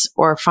acquits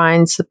or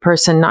finds the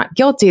person not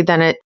guilty,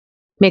 then it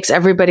makes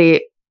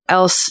everybody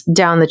else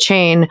down the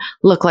chain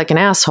look like an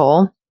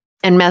asshole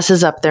and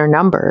messes up their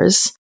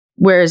numbers.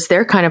 Whereas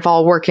they're kind of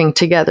all working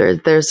together.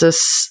 There's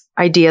this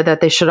idea that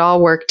they should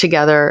all work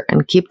together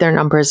and keep their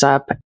numbers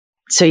up.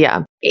 So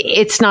yeah,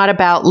 it's not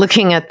about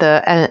looking at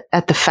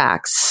the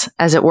facts,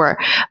 as it were.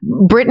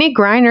 Brittany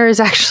Griner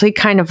is actually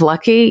kind of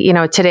lucky.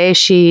 Today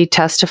she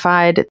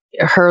testified.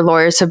 Her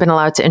lawyers have been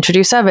allowed to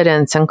introduce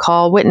evidence and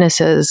call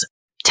witnesses.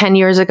 10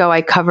 years ago,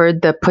 I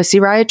covered the Pussy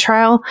Riot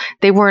trial.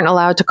 They weren't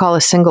allowed to call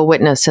a single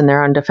witness in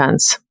their own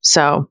defense.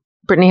 So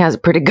Brittany has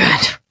it pretty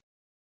good.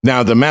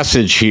 Now, the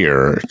message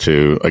here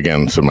to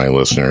my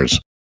listeners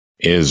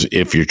is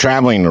if you're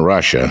traveling to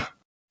Russia,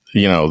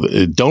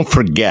 don't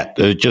forget,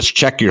 just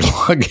check your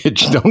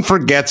luggage. Don't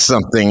forget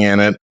something in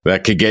it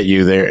that could get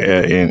you there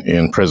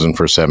in prison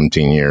for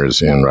 17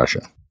 years in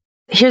Russia.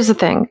 Here's the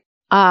thing.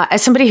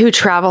 As somebody who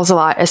travels a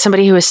lot, as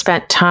somebody who has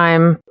spent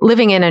time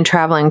living in and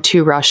traveling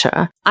to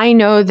Russia, I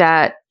know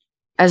that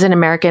as an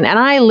American, and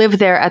I lived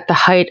there at the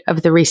height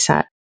of the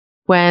reset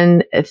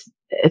when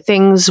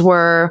things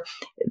were,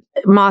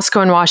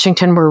 Moscow and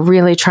Washington were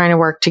really trying to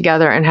work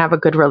together and have a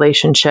good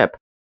relationship.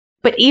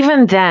 But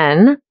even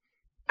then,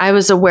 I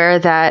was aware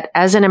that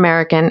as an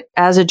American,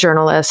 as a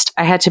journalist,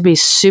 I had to be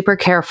super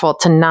careful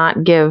to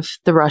not give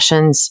the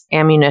Russians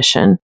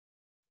ammunition,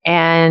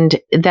 and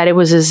that it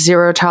was a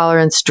zero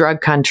tolerance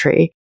drug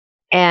country,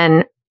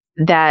 and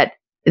that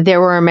there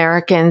were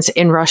Americans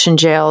in Russian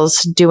jails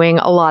doing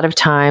a lot of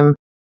time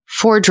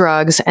for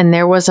drugs, and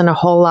there wasn't a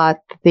whole lot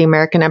the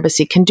American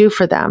embassy can do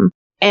for them.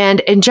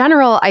 And in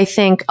general, I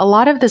think a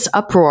lot of this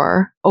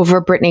uproar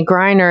over Brittany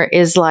Griner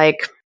is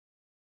like,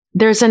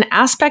 there's an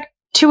aspect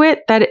to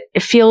it that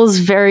it feels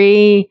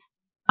very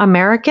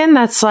American.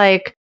 That's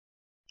like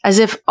as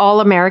if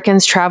all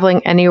Americans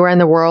traveling anywhere in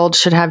the world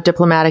should have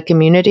diplomatic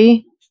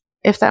immunity,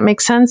 if that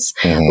makes sense.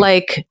 Mm-hmm.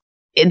 Like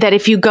that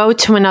if you go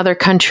to another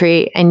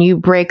country and you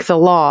break the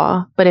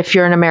law, but if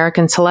you're an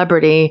American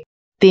celebrity,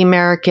 the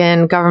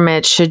American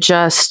government should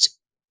just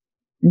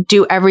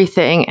do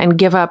everything and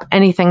give up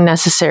anything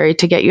necessary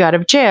to get you out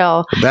of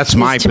jail. That's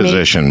my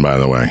position, by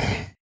the way.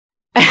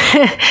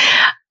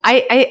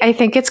 I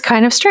think it's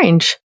kind of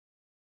strange.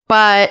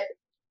 But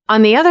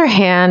on the other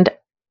hand,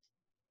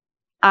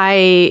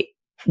 I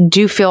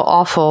do feel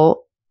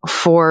awful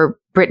for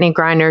Brittany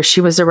Griner.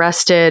 She was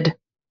arrested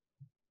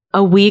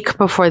a week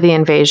before the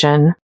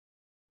invasion.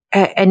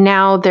 And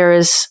now there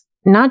is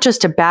not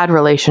just a bad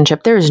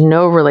relationship, there is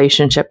no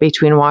relationship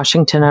between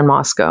Washington and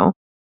Moscow.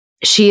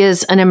 She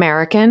is an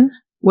American,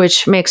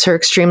 which makes her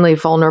extremely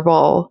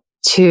vulnerable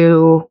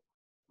to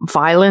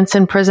violence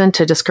in prison,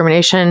 to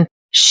discrimination.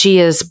 She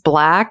is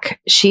Black.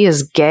 She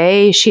is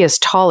gay. She is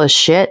tall as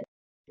shit.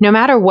 No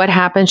matter what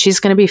happens, she's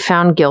going to be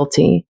found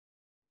guilty.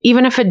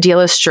 Even if a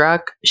deal is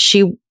struck,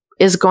 she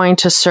is going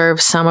to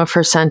serve some of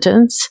her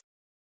sentence.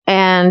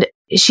 And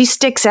she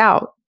sticks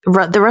out.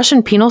 The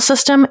Russian penal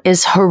system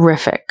is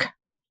horrific.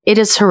 It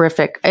is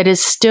horrific. It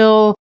is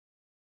still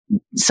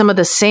some of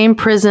the same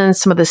prisons,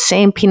 some of the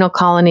same penal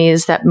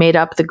colonies that made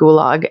up the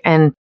Gulag,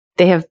 and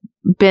they have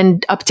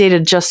been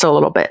updated just a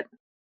little bit.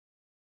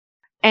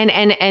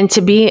 And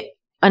to be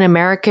an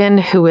American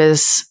who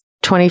is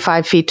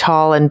 25 feet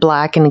tall and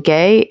Black and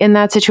gay in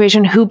that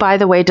situation, who, by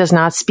the way, does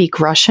not speak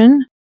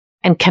Russian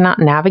and cannot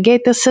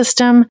navigate the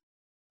system,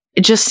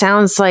 it just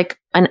sounds like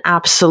an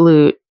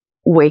absolute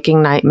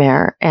waking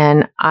nightmare.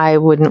 And I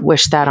wouldn't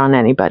wish that on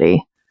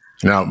anybody.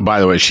 Now, by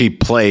the way, she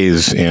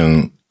plays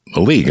in the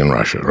league in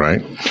Russia,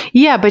 right?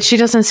 Yeah, but she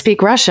doesn't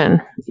speak Russian.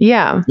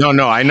 Yeah.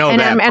 No, I know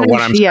that. But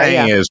what I'm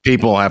saying is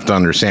people have to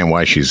understand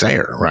why she's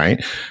there,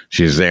 right?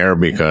 She's there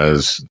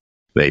because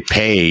they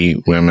pay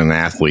women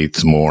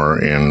athletes more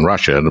in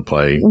Russia to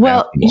play.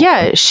 Well, basketball.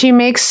 Yeah, she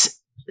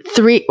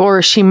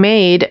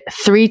made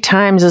 3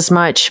 times as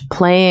much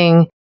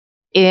playing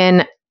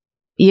in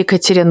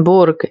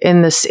Yekaterinburg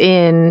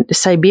in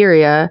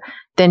Siberia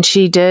than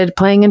she did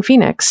playing in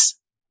Phoenix.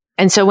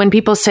 And so when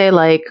people say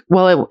like,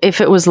 well,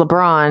 if it was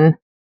LeBron,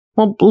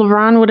 well,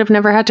 LeBron would have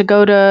never had to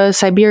go to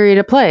Siberia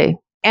to play.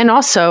 And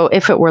also,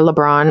 if it were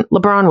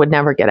LeBron would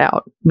never get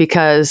out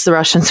because the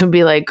Russians would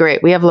be like,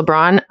 great, we have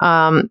LeBron.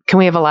 Can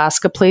we have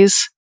Alaska,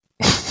 please?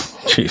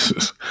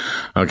 Jesus.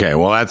 Okay.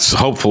 Well, that's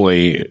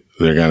hopefully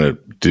they're going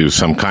to do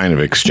some kind of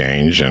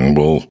exchange and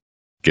we'll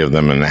give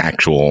them an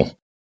actual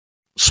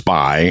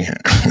spy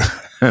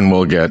and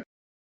we'll get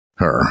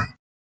her.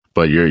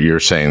 But you're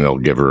saying they'll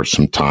give her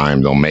some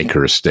time. They'll make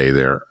her stay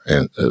there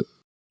and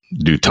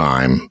do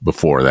time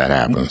before that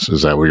happens.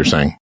 Is that what you're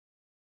saying?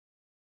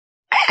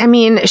 I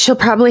mean, she'll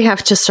probably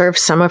have to serve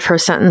some of her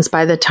sentence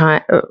by the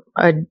time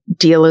a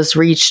deal is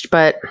reached.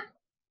 But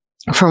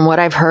from what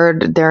I've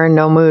heard, they're in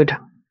no mood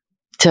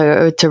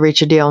to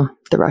reach a deal,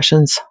 the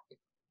Russians.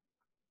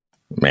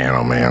 Man,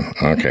 oh man.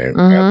 Okay.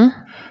 Mm-hmm.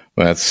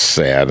 That's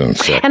sad and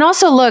sick. And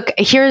also, look,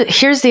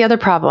 here's the other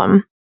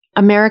problem.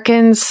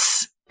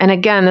 Americans, and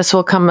again, this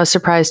will come as a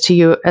surprise to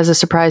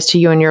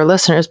you and your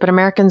listeners, but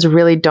Americans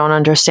really don't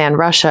understand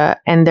Russia.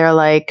 And they're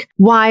like,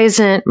 why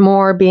isn't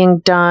more being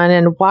done?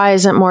 And why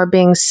isn't more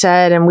being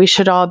said? And we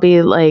should all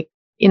be like,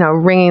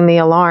 ringing the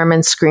alarm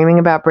and screaming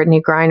about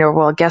Brittany Griner.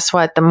 Well, guess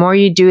what? The more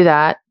you do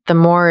that, the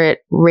more it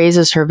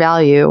raises her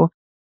value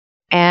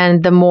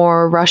and the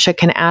more Russia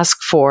can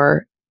ask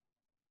for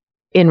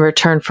in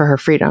return for her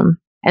freedom.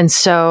 And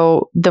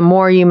so the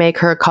more you make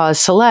her a cause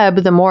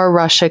celeb, the more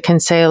Russia can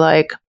say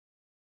like,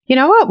 you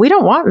know what? We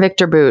don't want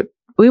Victor Bout.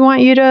 We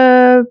want you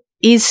to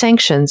ease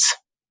sanctions.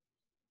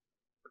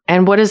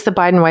 And what does the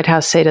Biden White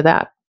House say to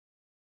that?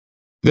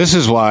 This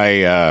is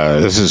why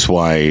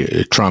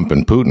Trump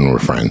and Putin were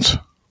friends.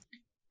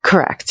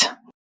 Correct.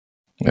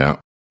 Yeah.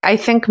 I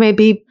think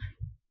maybe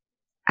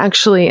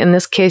actually in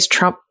this case,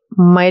 Trump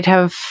might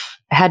have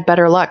had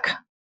better luck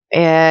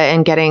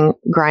in getting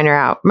Griner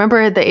out.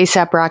 Remember the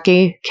A$AP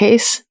Rocky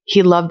case?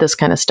 He loved this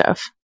kind of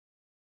stuff.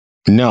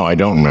 No, I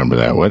don't remember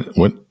that. What?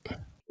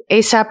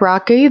 A$AP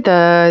Rocky,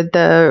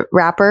 the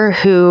rapper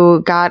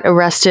who got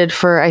arrested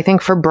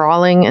for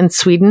brawling in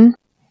Sweden.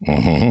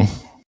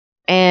 Mm-hmm.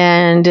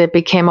 And it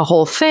became a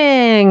whole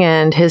thing.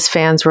 And his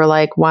fans were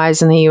like, why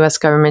isn't the U.S.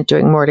 government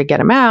doing more to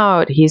get him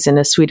out? He's in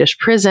a Swedish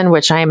prison,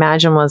 which I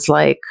imagine was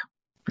like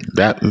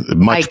that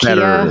much IKEA.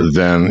 Better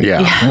than,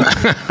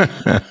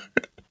 yeah.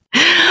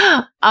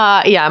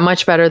 Yeah,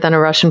 much better than a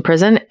Russian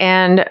prison.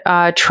 And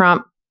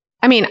Trump,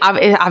 I mean,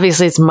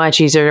 obviously it's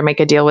much easier to make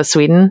a deal with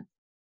Sweden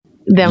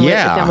than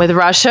with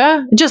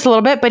Russia, just a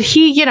little bit. But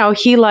he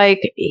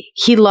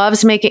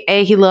loves making,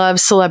 A, he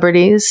loves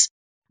celebrities.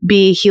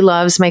 B, he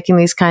loves making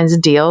these kinds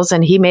of deals.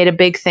 And he made a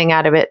big thing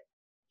out of it.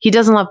 He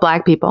doesn't love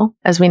black people,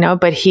 as we know,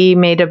 but he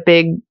made a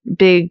big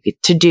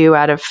to-do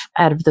out of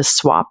the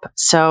swap.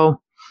 So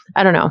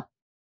I don't know.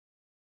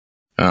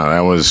 Oh,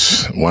 that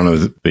was one of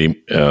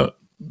the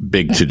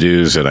big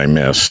to-dos that I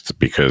missed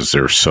because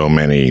there's so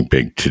many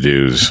big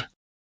to-dos,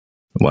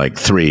 like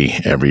 3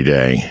 every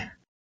day.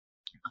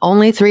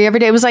 Only 3 every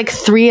day? It was like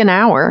 3 an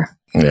hour.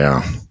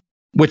 Yeah.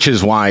 Which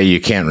is why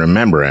you can't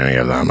remember any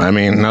of them. I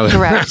mean,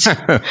 correct.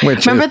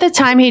 Remember the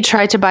time he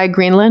tried to buy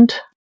Greenland?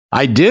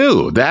 I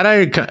do. That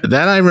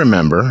I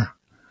remember.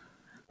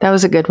 That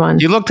was a good one.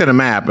 You looked at a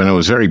map and it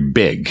was very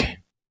big.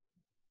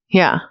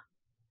 Yeah.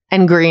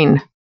 And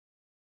green.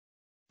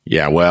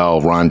 Yeah, well,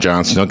 Ron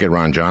Johnson, don't get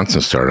Ron Johnson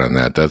started on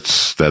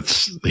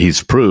that.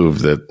 He's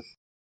proved that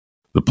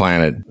the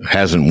planet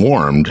hasn't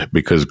warmed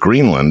because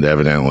Greenland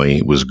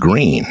evidently was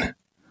green,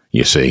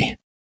 you see.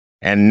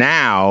 And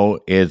now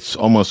it's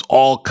almost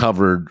all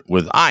covered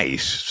with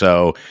ice.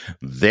 So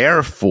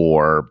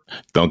therefore,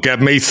 don't get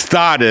me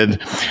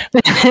started.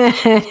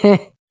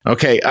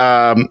 Okay.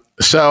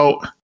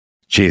 So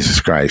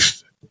Jesus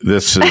Christ,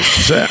 this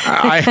is,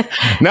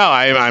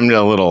 I'm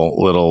a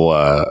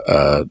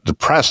little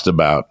depressed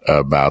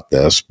about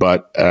this,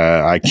 but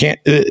I can't,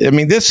 I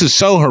mean, this is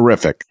so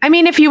horrific. I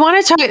mean, if you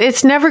want to talk,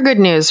 it's never good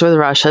news with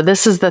Russia.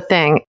 This is the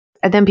thing.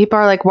 And then people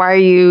are like, why are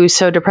you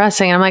so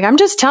depressing? And I'm like, I'm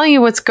just telling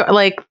you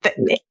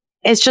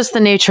it's just the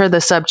nature of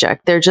the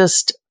subject. They're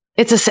just,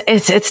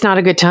 it's not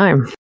a good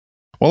time.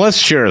 Well,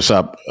 let's cheer us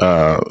up.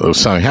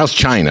 How's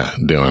China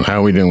doing? How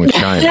are we doing with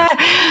China?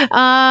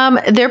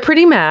 They're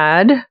pretty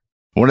mad.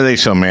 What are they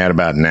so mad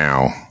about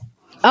now?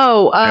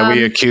 Have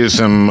we accused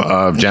them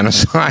of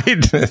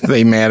genocide? Are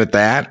they mad at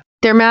that?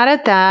 They're mad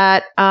at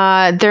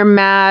that. They're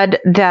mad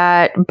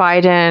that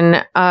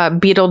Biden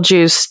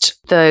Beetlejuiced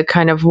the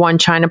kind of one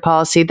China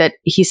policy that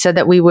he said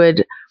that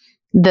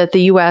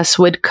the U.S.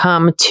 would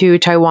come to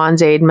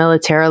Taiwan's aid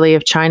militarily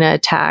if China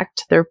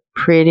attacked. They're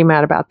pretty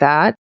mad about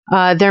that.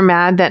 They're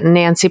mad that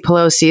Nancy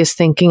Pelosi is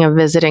thinking of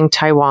visiting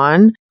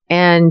Taiwan.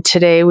 And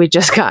today we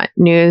just got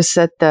news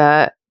that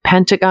the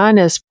Pentagon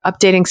is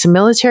updating some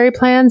military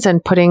plans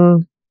and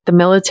putting the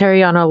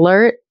military on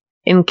alert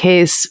in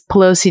case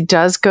Pelosi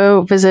does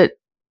go visit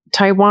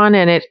Taiwan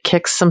and it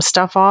kicks some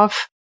stuff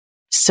off.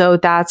 So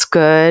that's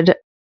good.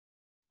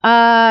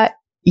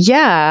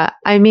 Yeah,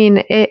 I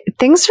mean,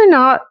 things are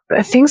not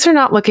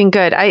looking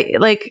good.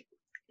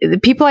 The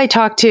people I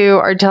talk to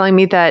are telling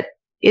me that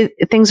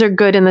things are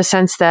good in the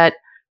sense that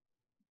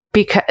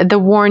because the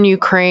war in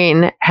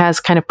Ukraine has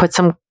kind of put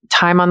some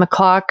time on the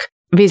clock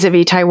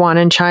vis-a-vis Taiwan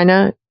and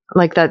China,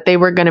 like that they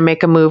were going to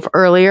make a move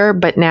earlier,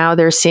 but now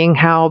they're seeing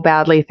how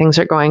badly things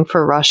are going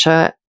for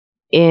Russia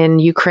in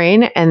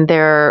Ukraine, and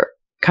they're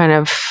kind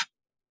of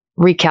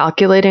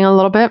recalculating a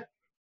little bit.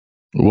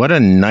 What a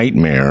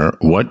nightmare.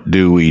 What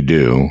do we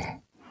do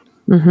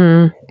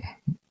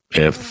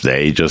if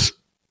they just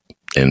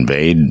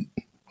invade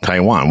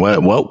Taiwan?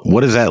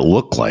 What does that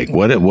look like?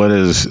 What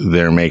is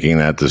they're making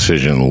that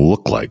decision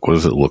look like? What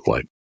does it look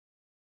like?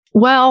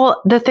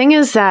 Well, the thing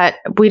is that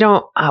we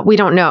don't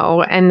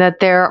know, and that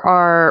there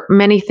are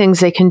many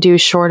things they can do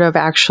short of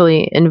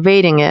actually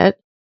invading it.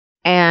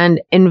 And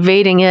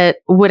invading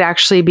it would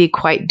actually be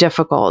quite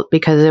difficult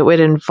because it would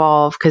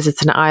involve, because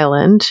it's an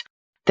island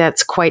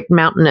that's quite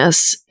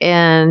mountainous,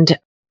 and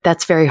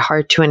that's very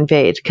hard to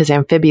invade because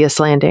amphibious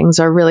landings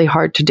are really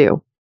hard to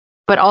do.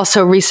 But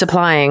also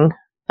resupplying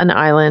an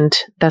island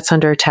that's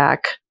under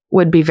attack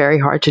would be very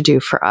hard to do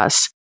for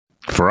us.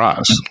 For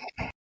us.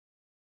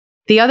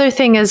 The other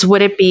thing is,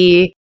 what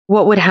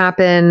would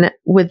happen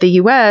with the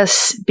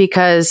U.S.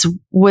 because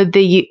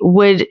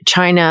would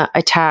China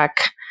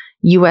attack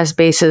U.S.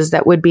 bases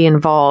that would be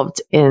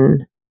involved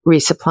in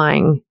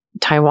resupplying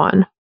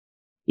Taiwan,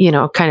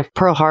 kind of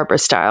Pearl Harbor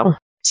style.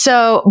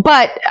 So,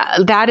 but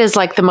that is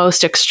like the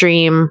most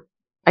extreme,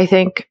 I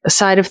think,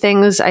 side of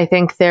things. I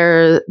think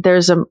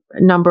there's a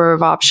number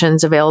of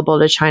options available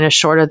to China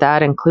short of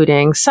that,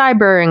 including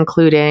cyber,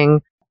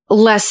 including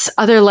less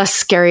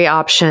scary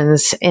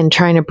options in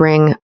trying to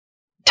bring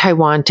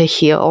Taiwan to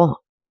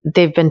heel.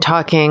 They've been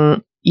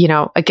talking,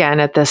 again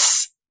at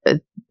this,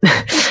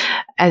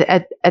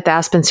 at the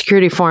Aspen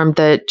Security Forum,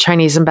 the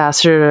Chinese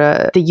ambassador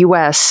to the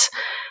U.S.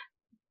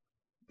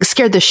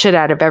 scared the shit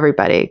out of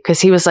everybody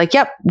because he was like,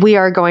 yep, we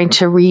are going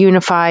to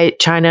reunify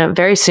China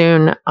very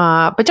soon.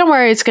 But don't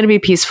worry, it's going to be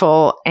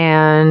peaceful.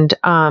 And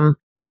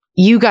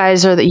you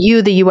guys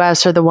the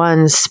U.S. are the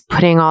ones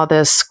putting all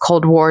this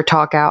Cold War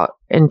talk out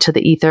into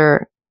the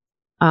ether.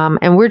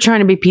 And we're trying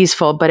to be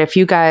peaceful. But if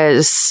you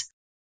guys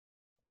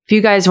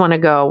want to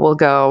go, we'll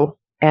go.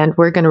 And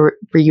we're going to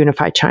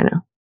reunify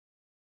China.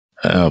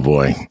 Oh,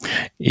 boy.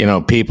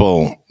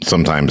 People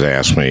sometimes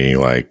ask me,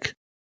 like,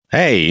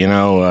 hey,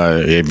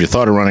 have you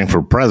thought of running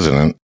for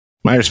president?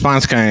 My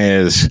response kind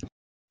of is,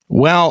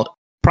 well,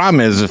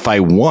 Problem is, if I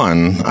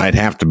won, I'd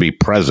have to be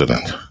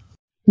president.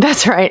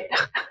 That's right.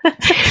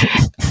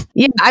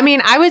 Yeah, I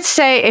mean, I would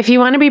say if you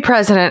want to be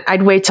president,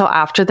 I'd wait till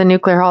after the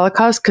nuclear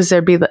holocaust because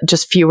there'd be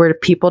just fewer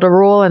people to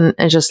rule and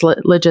just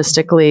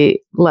logistically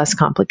less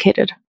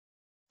complicated.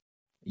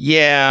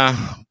 Yeah,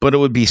 but it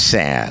would be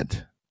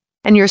sad.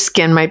 And your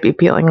skin might be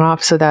peeling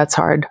off, so that's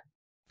hard.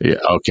 Yeah,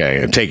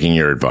 okay. I'm taking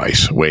your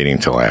advice, waiting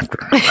till after.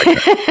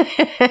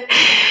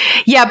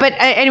 Yeah, but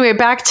anyway,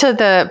 back to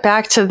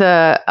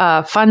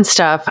the fun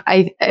stuff.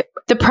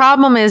 The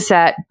problem is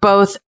that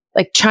both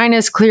like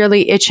China's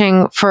clearly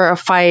itching for a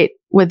fight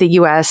with the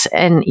U.S.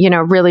 and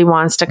really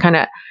wants to kind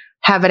of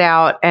have it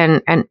out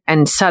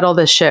and settle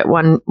this shit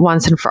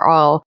once and for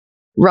all.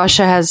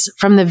 Russia has,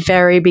 from the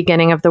very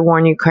beginning of the war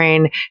in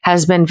Ukraine,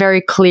 has been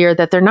very clear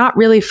that they're not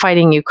really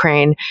fighting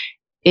Ukraine,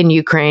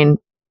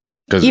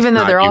 even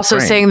though they're also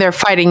saying they're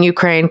fighting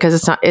Ukraine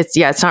because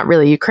it's not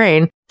really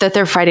Ukraine, that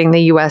they're fighting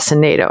the US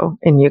and NATO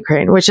in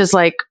Ukraine, which is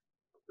like,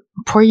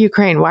 poor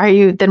Ukraine.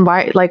 Why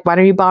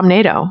don't you bomb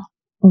NATO?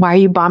 Why are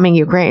you bombing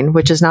Ukraine,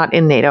 which is not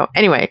in NATO?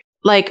 Anyway,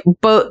 like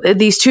both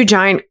these two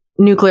giant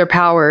nuclear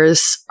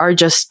powers are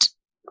just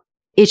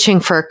itching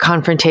for a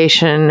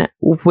confrontation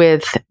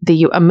with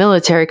a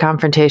military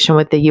confrontation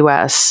with the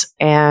US.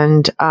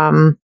 And,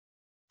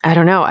 I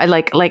don't know. I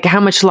like how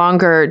much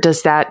longer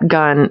does that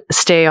gun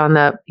stay on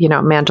the,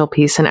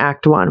 mantelpiece in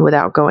Act 1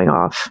 without going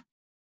off?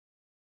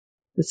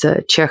 It's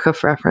a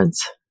Chekhov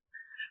reference.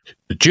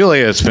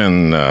 Julia, it's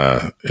been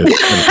a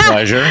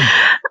pleasure.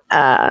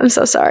 I'm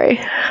so sorry.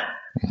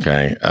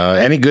 Okay.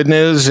 Any good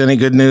news? Any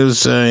good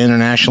news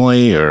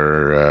internationally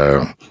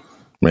or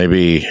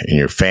maybe in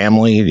your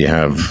family? Do you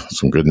have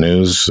some good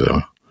news?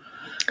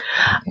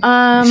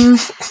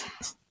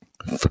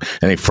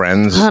 Any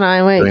friends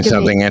doing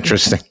something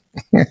interesting?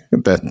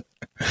 That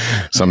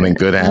something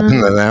good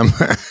happened to them?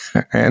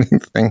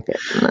 Anything?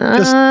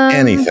 Just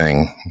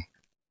anything.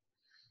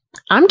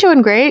 I'm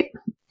doing great.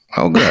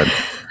 Oh, good.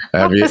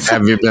 Have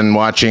you been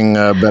watching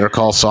Better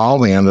Call Saul?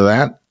 The end of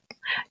that?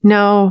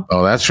 No.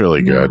 Oh, that's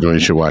really good. No. You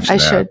should watch that. I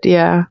should,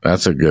 yeah.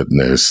 That's a good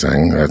news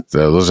thing.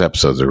 Those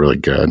episodes are really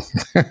good.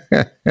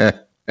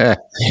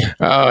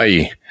 I'm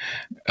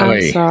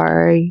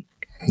sorry.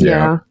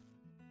 Yeah.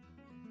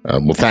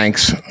 Well,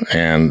 thanks,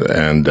 and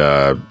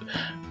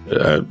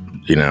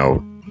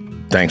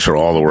thanks for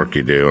all the work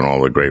you do and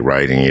all the great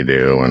writing you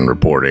do and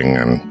reporting,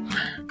 and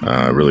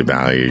really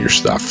value your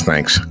stuff.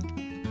 Thanks.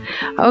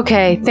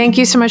 Okay, thank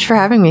you so much for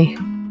having me.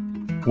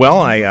 Well,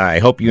 I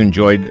hope you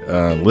enjoyed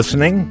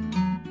listening.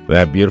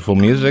 That beautiful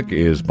music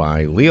is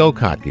by Leo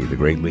Kottke, the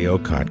great Leo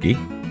Kottke.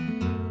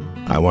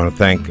 I want to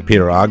thank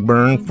Peter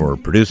Ogburn for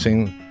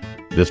producing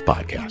this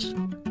podcast.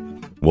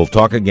 We'll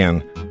talk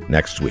again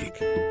next week.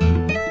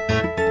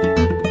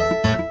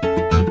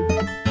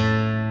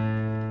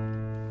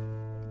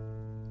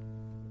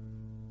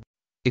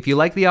 If you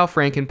like the Al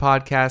Franken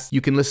podcast, you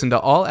can listen to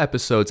all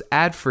episodes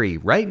ad-free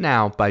right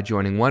now by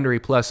joining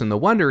Wondery Plus in the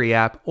Wondery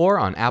app or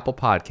on Apple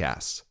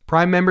Podcasts.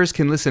 Prime members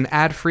can listen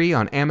ad-free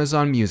on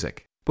Amazon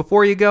Music.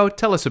 Before you go,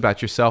 tell us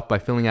about yourself by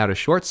filling out a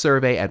short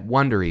survey at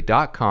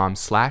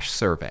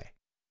Wondery.com/survey.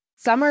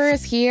 Summer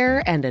is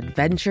here and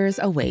adventures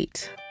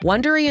await.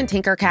 Wondery and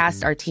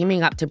Tinkercast are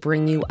teaming up to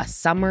bring you a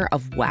summer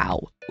of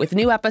wow with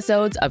new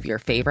episodes of your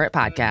favorite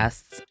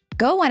podcasts.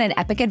 Go on an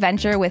epic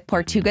adventure with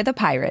Tortuga the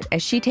Pirate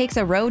as she takes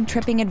a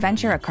road-tripping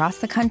adventure across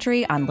the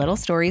country on Little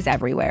Stories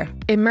Everywhere.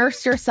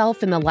 Immerse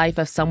yourself in the life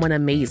of someone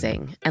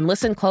amazing and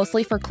listen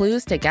closely for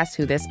clues to guess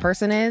who this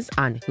person is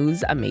on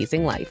Whose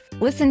Amazing Life.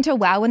 Listen to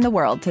Wow in the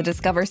World to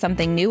discover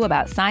something new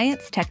about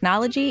science,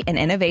 technology, and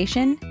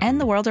innovation, and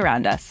the world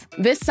around us.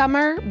 This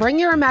summer, bring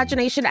your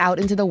imagination out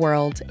into the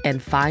world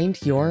and find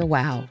your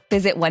wow.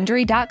 Visit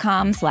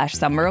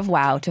Wondery.com/Summer of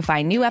Wow to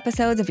find new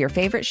episodes of your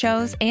favorite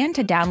shows and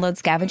to download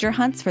scavenger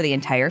hunts for the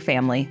entire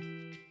family.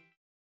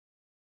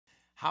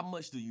 How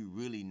much do you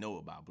really know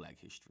about Black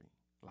history?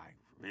 Like,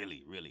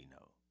 really, really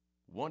know.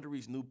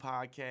 Wondery's new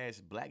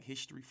podcast, Black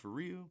History for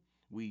Real,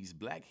 weaves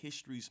Black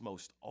history's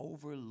most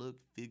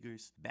overlooked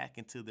figures back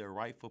into their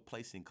rightful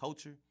place in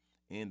culture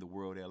and the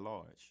world at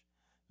large.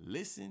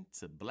 Listen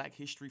to Black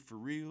History for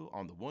Real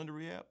on the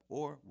Wondery app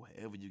or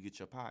wherever you get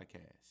your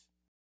podcasts.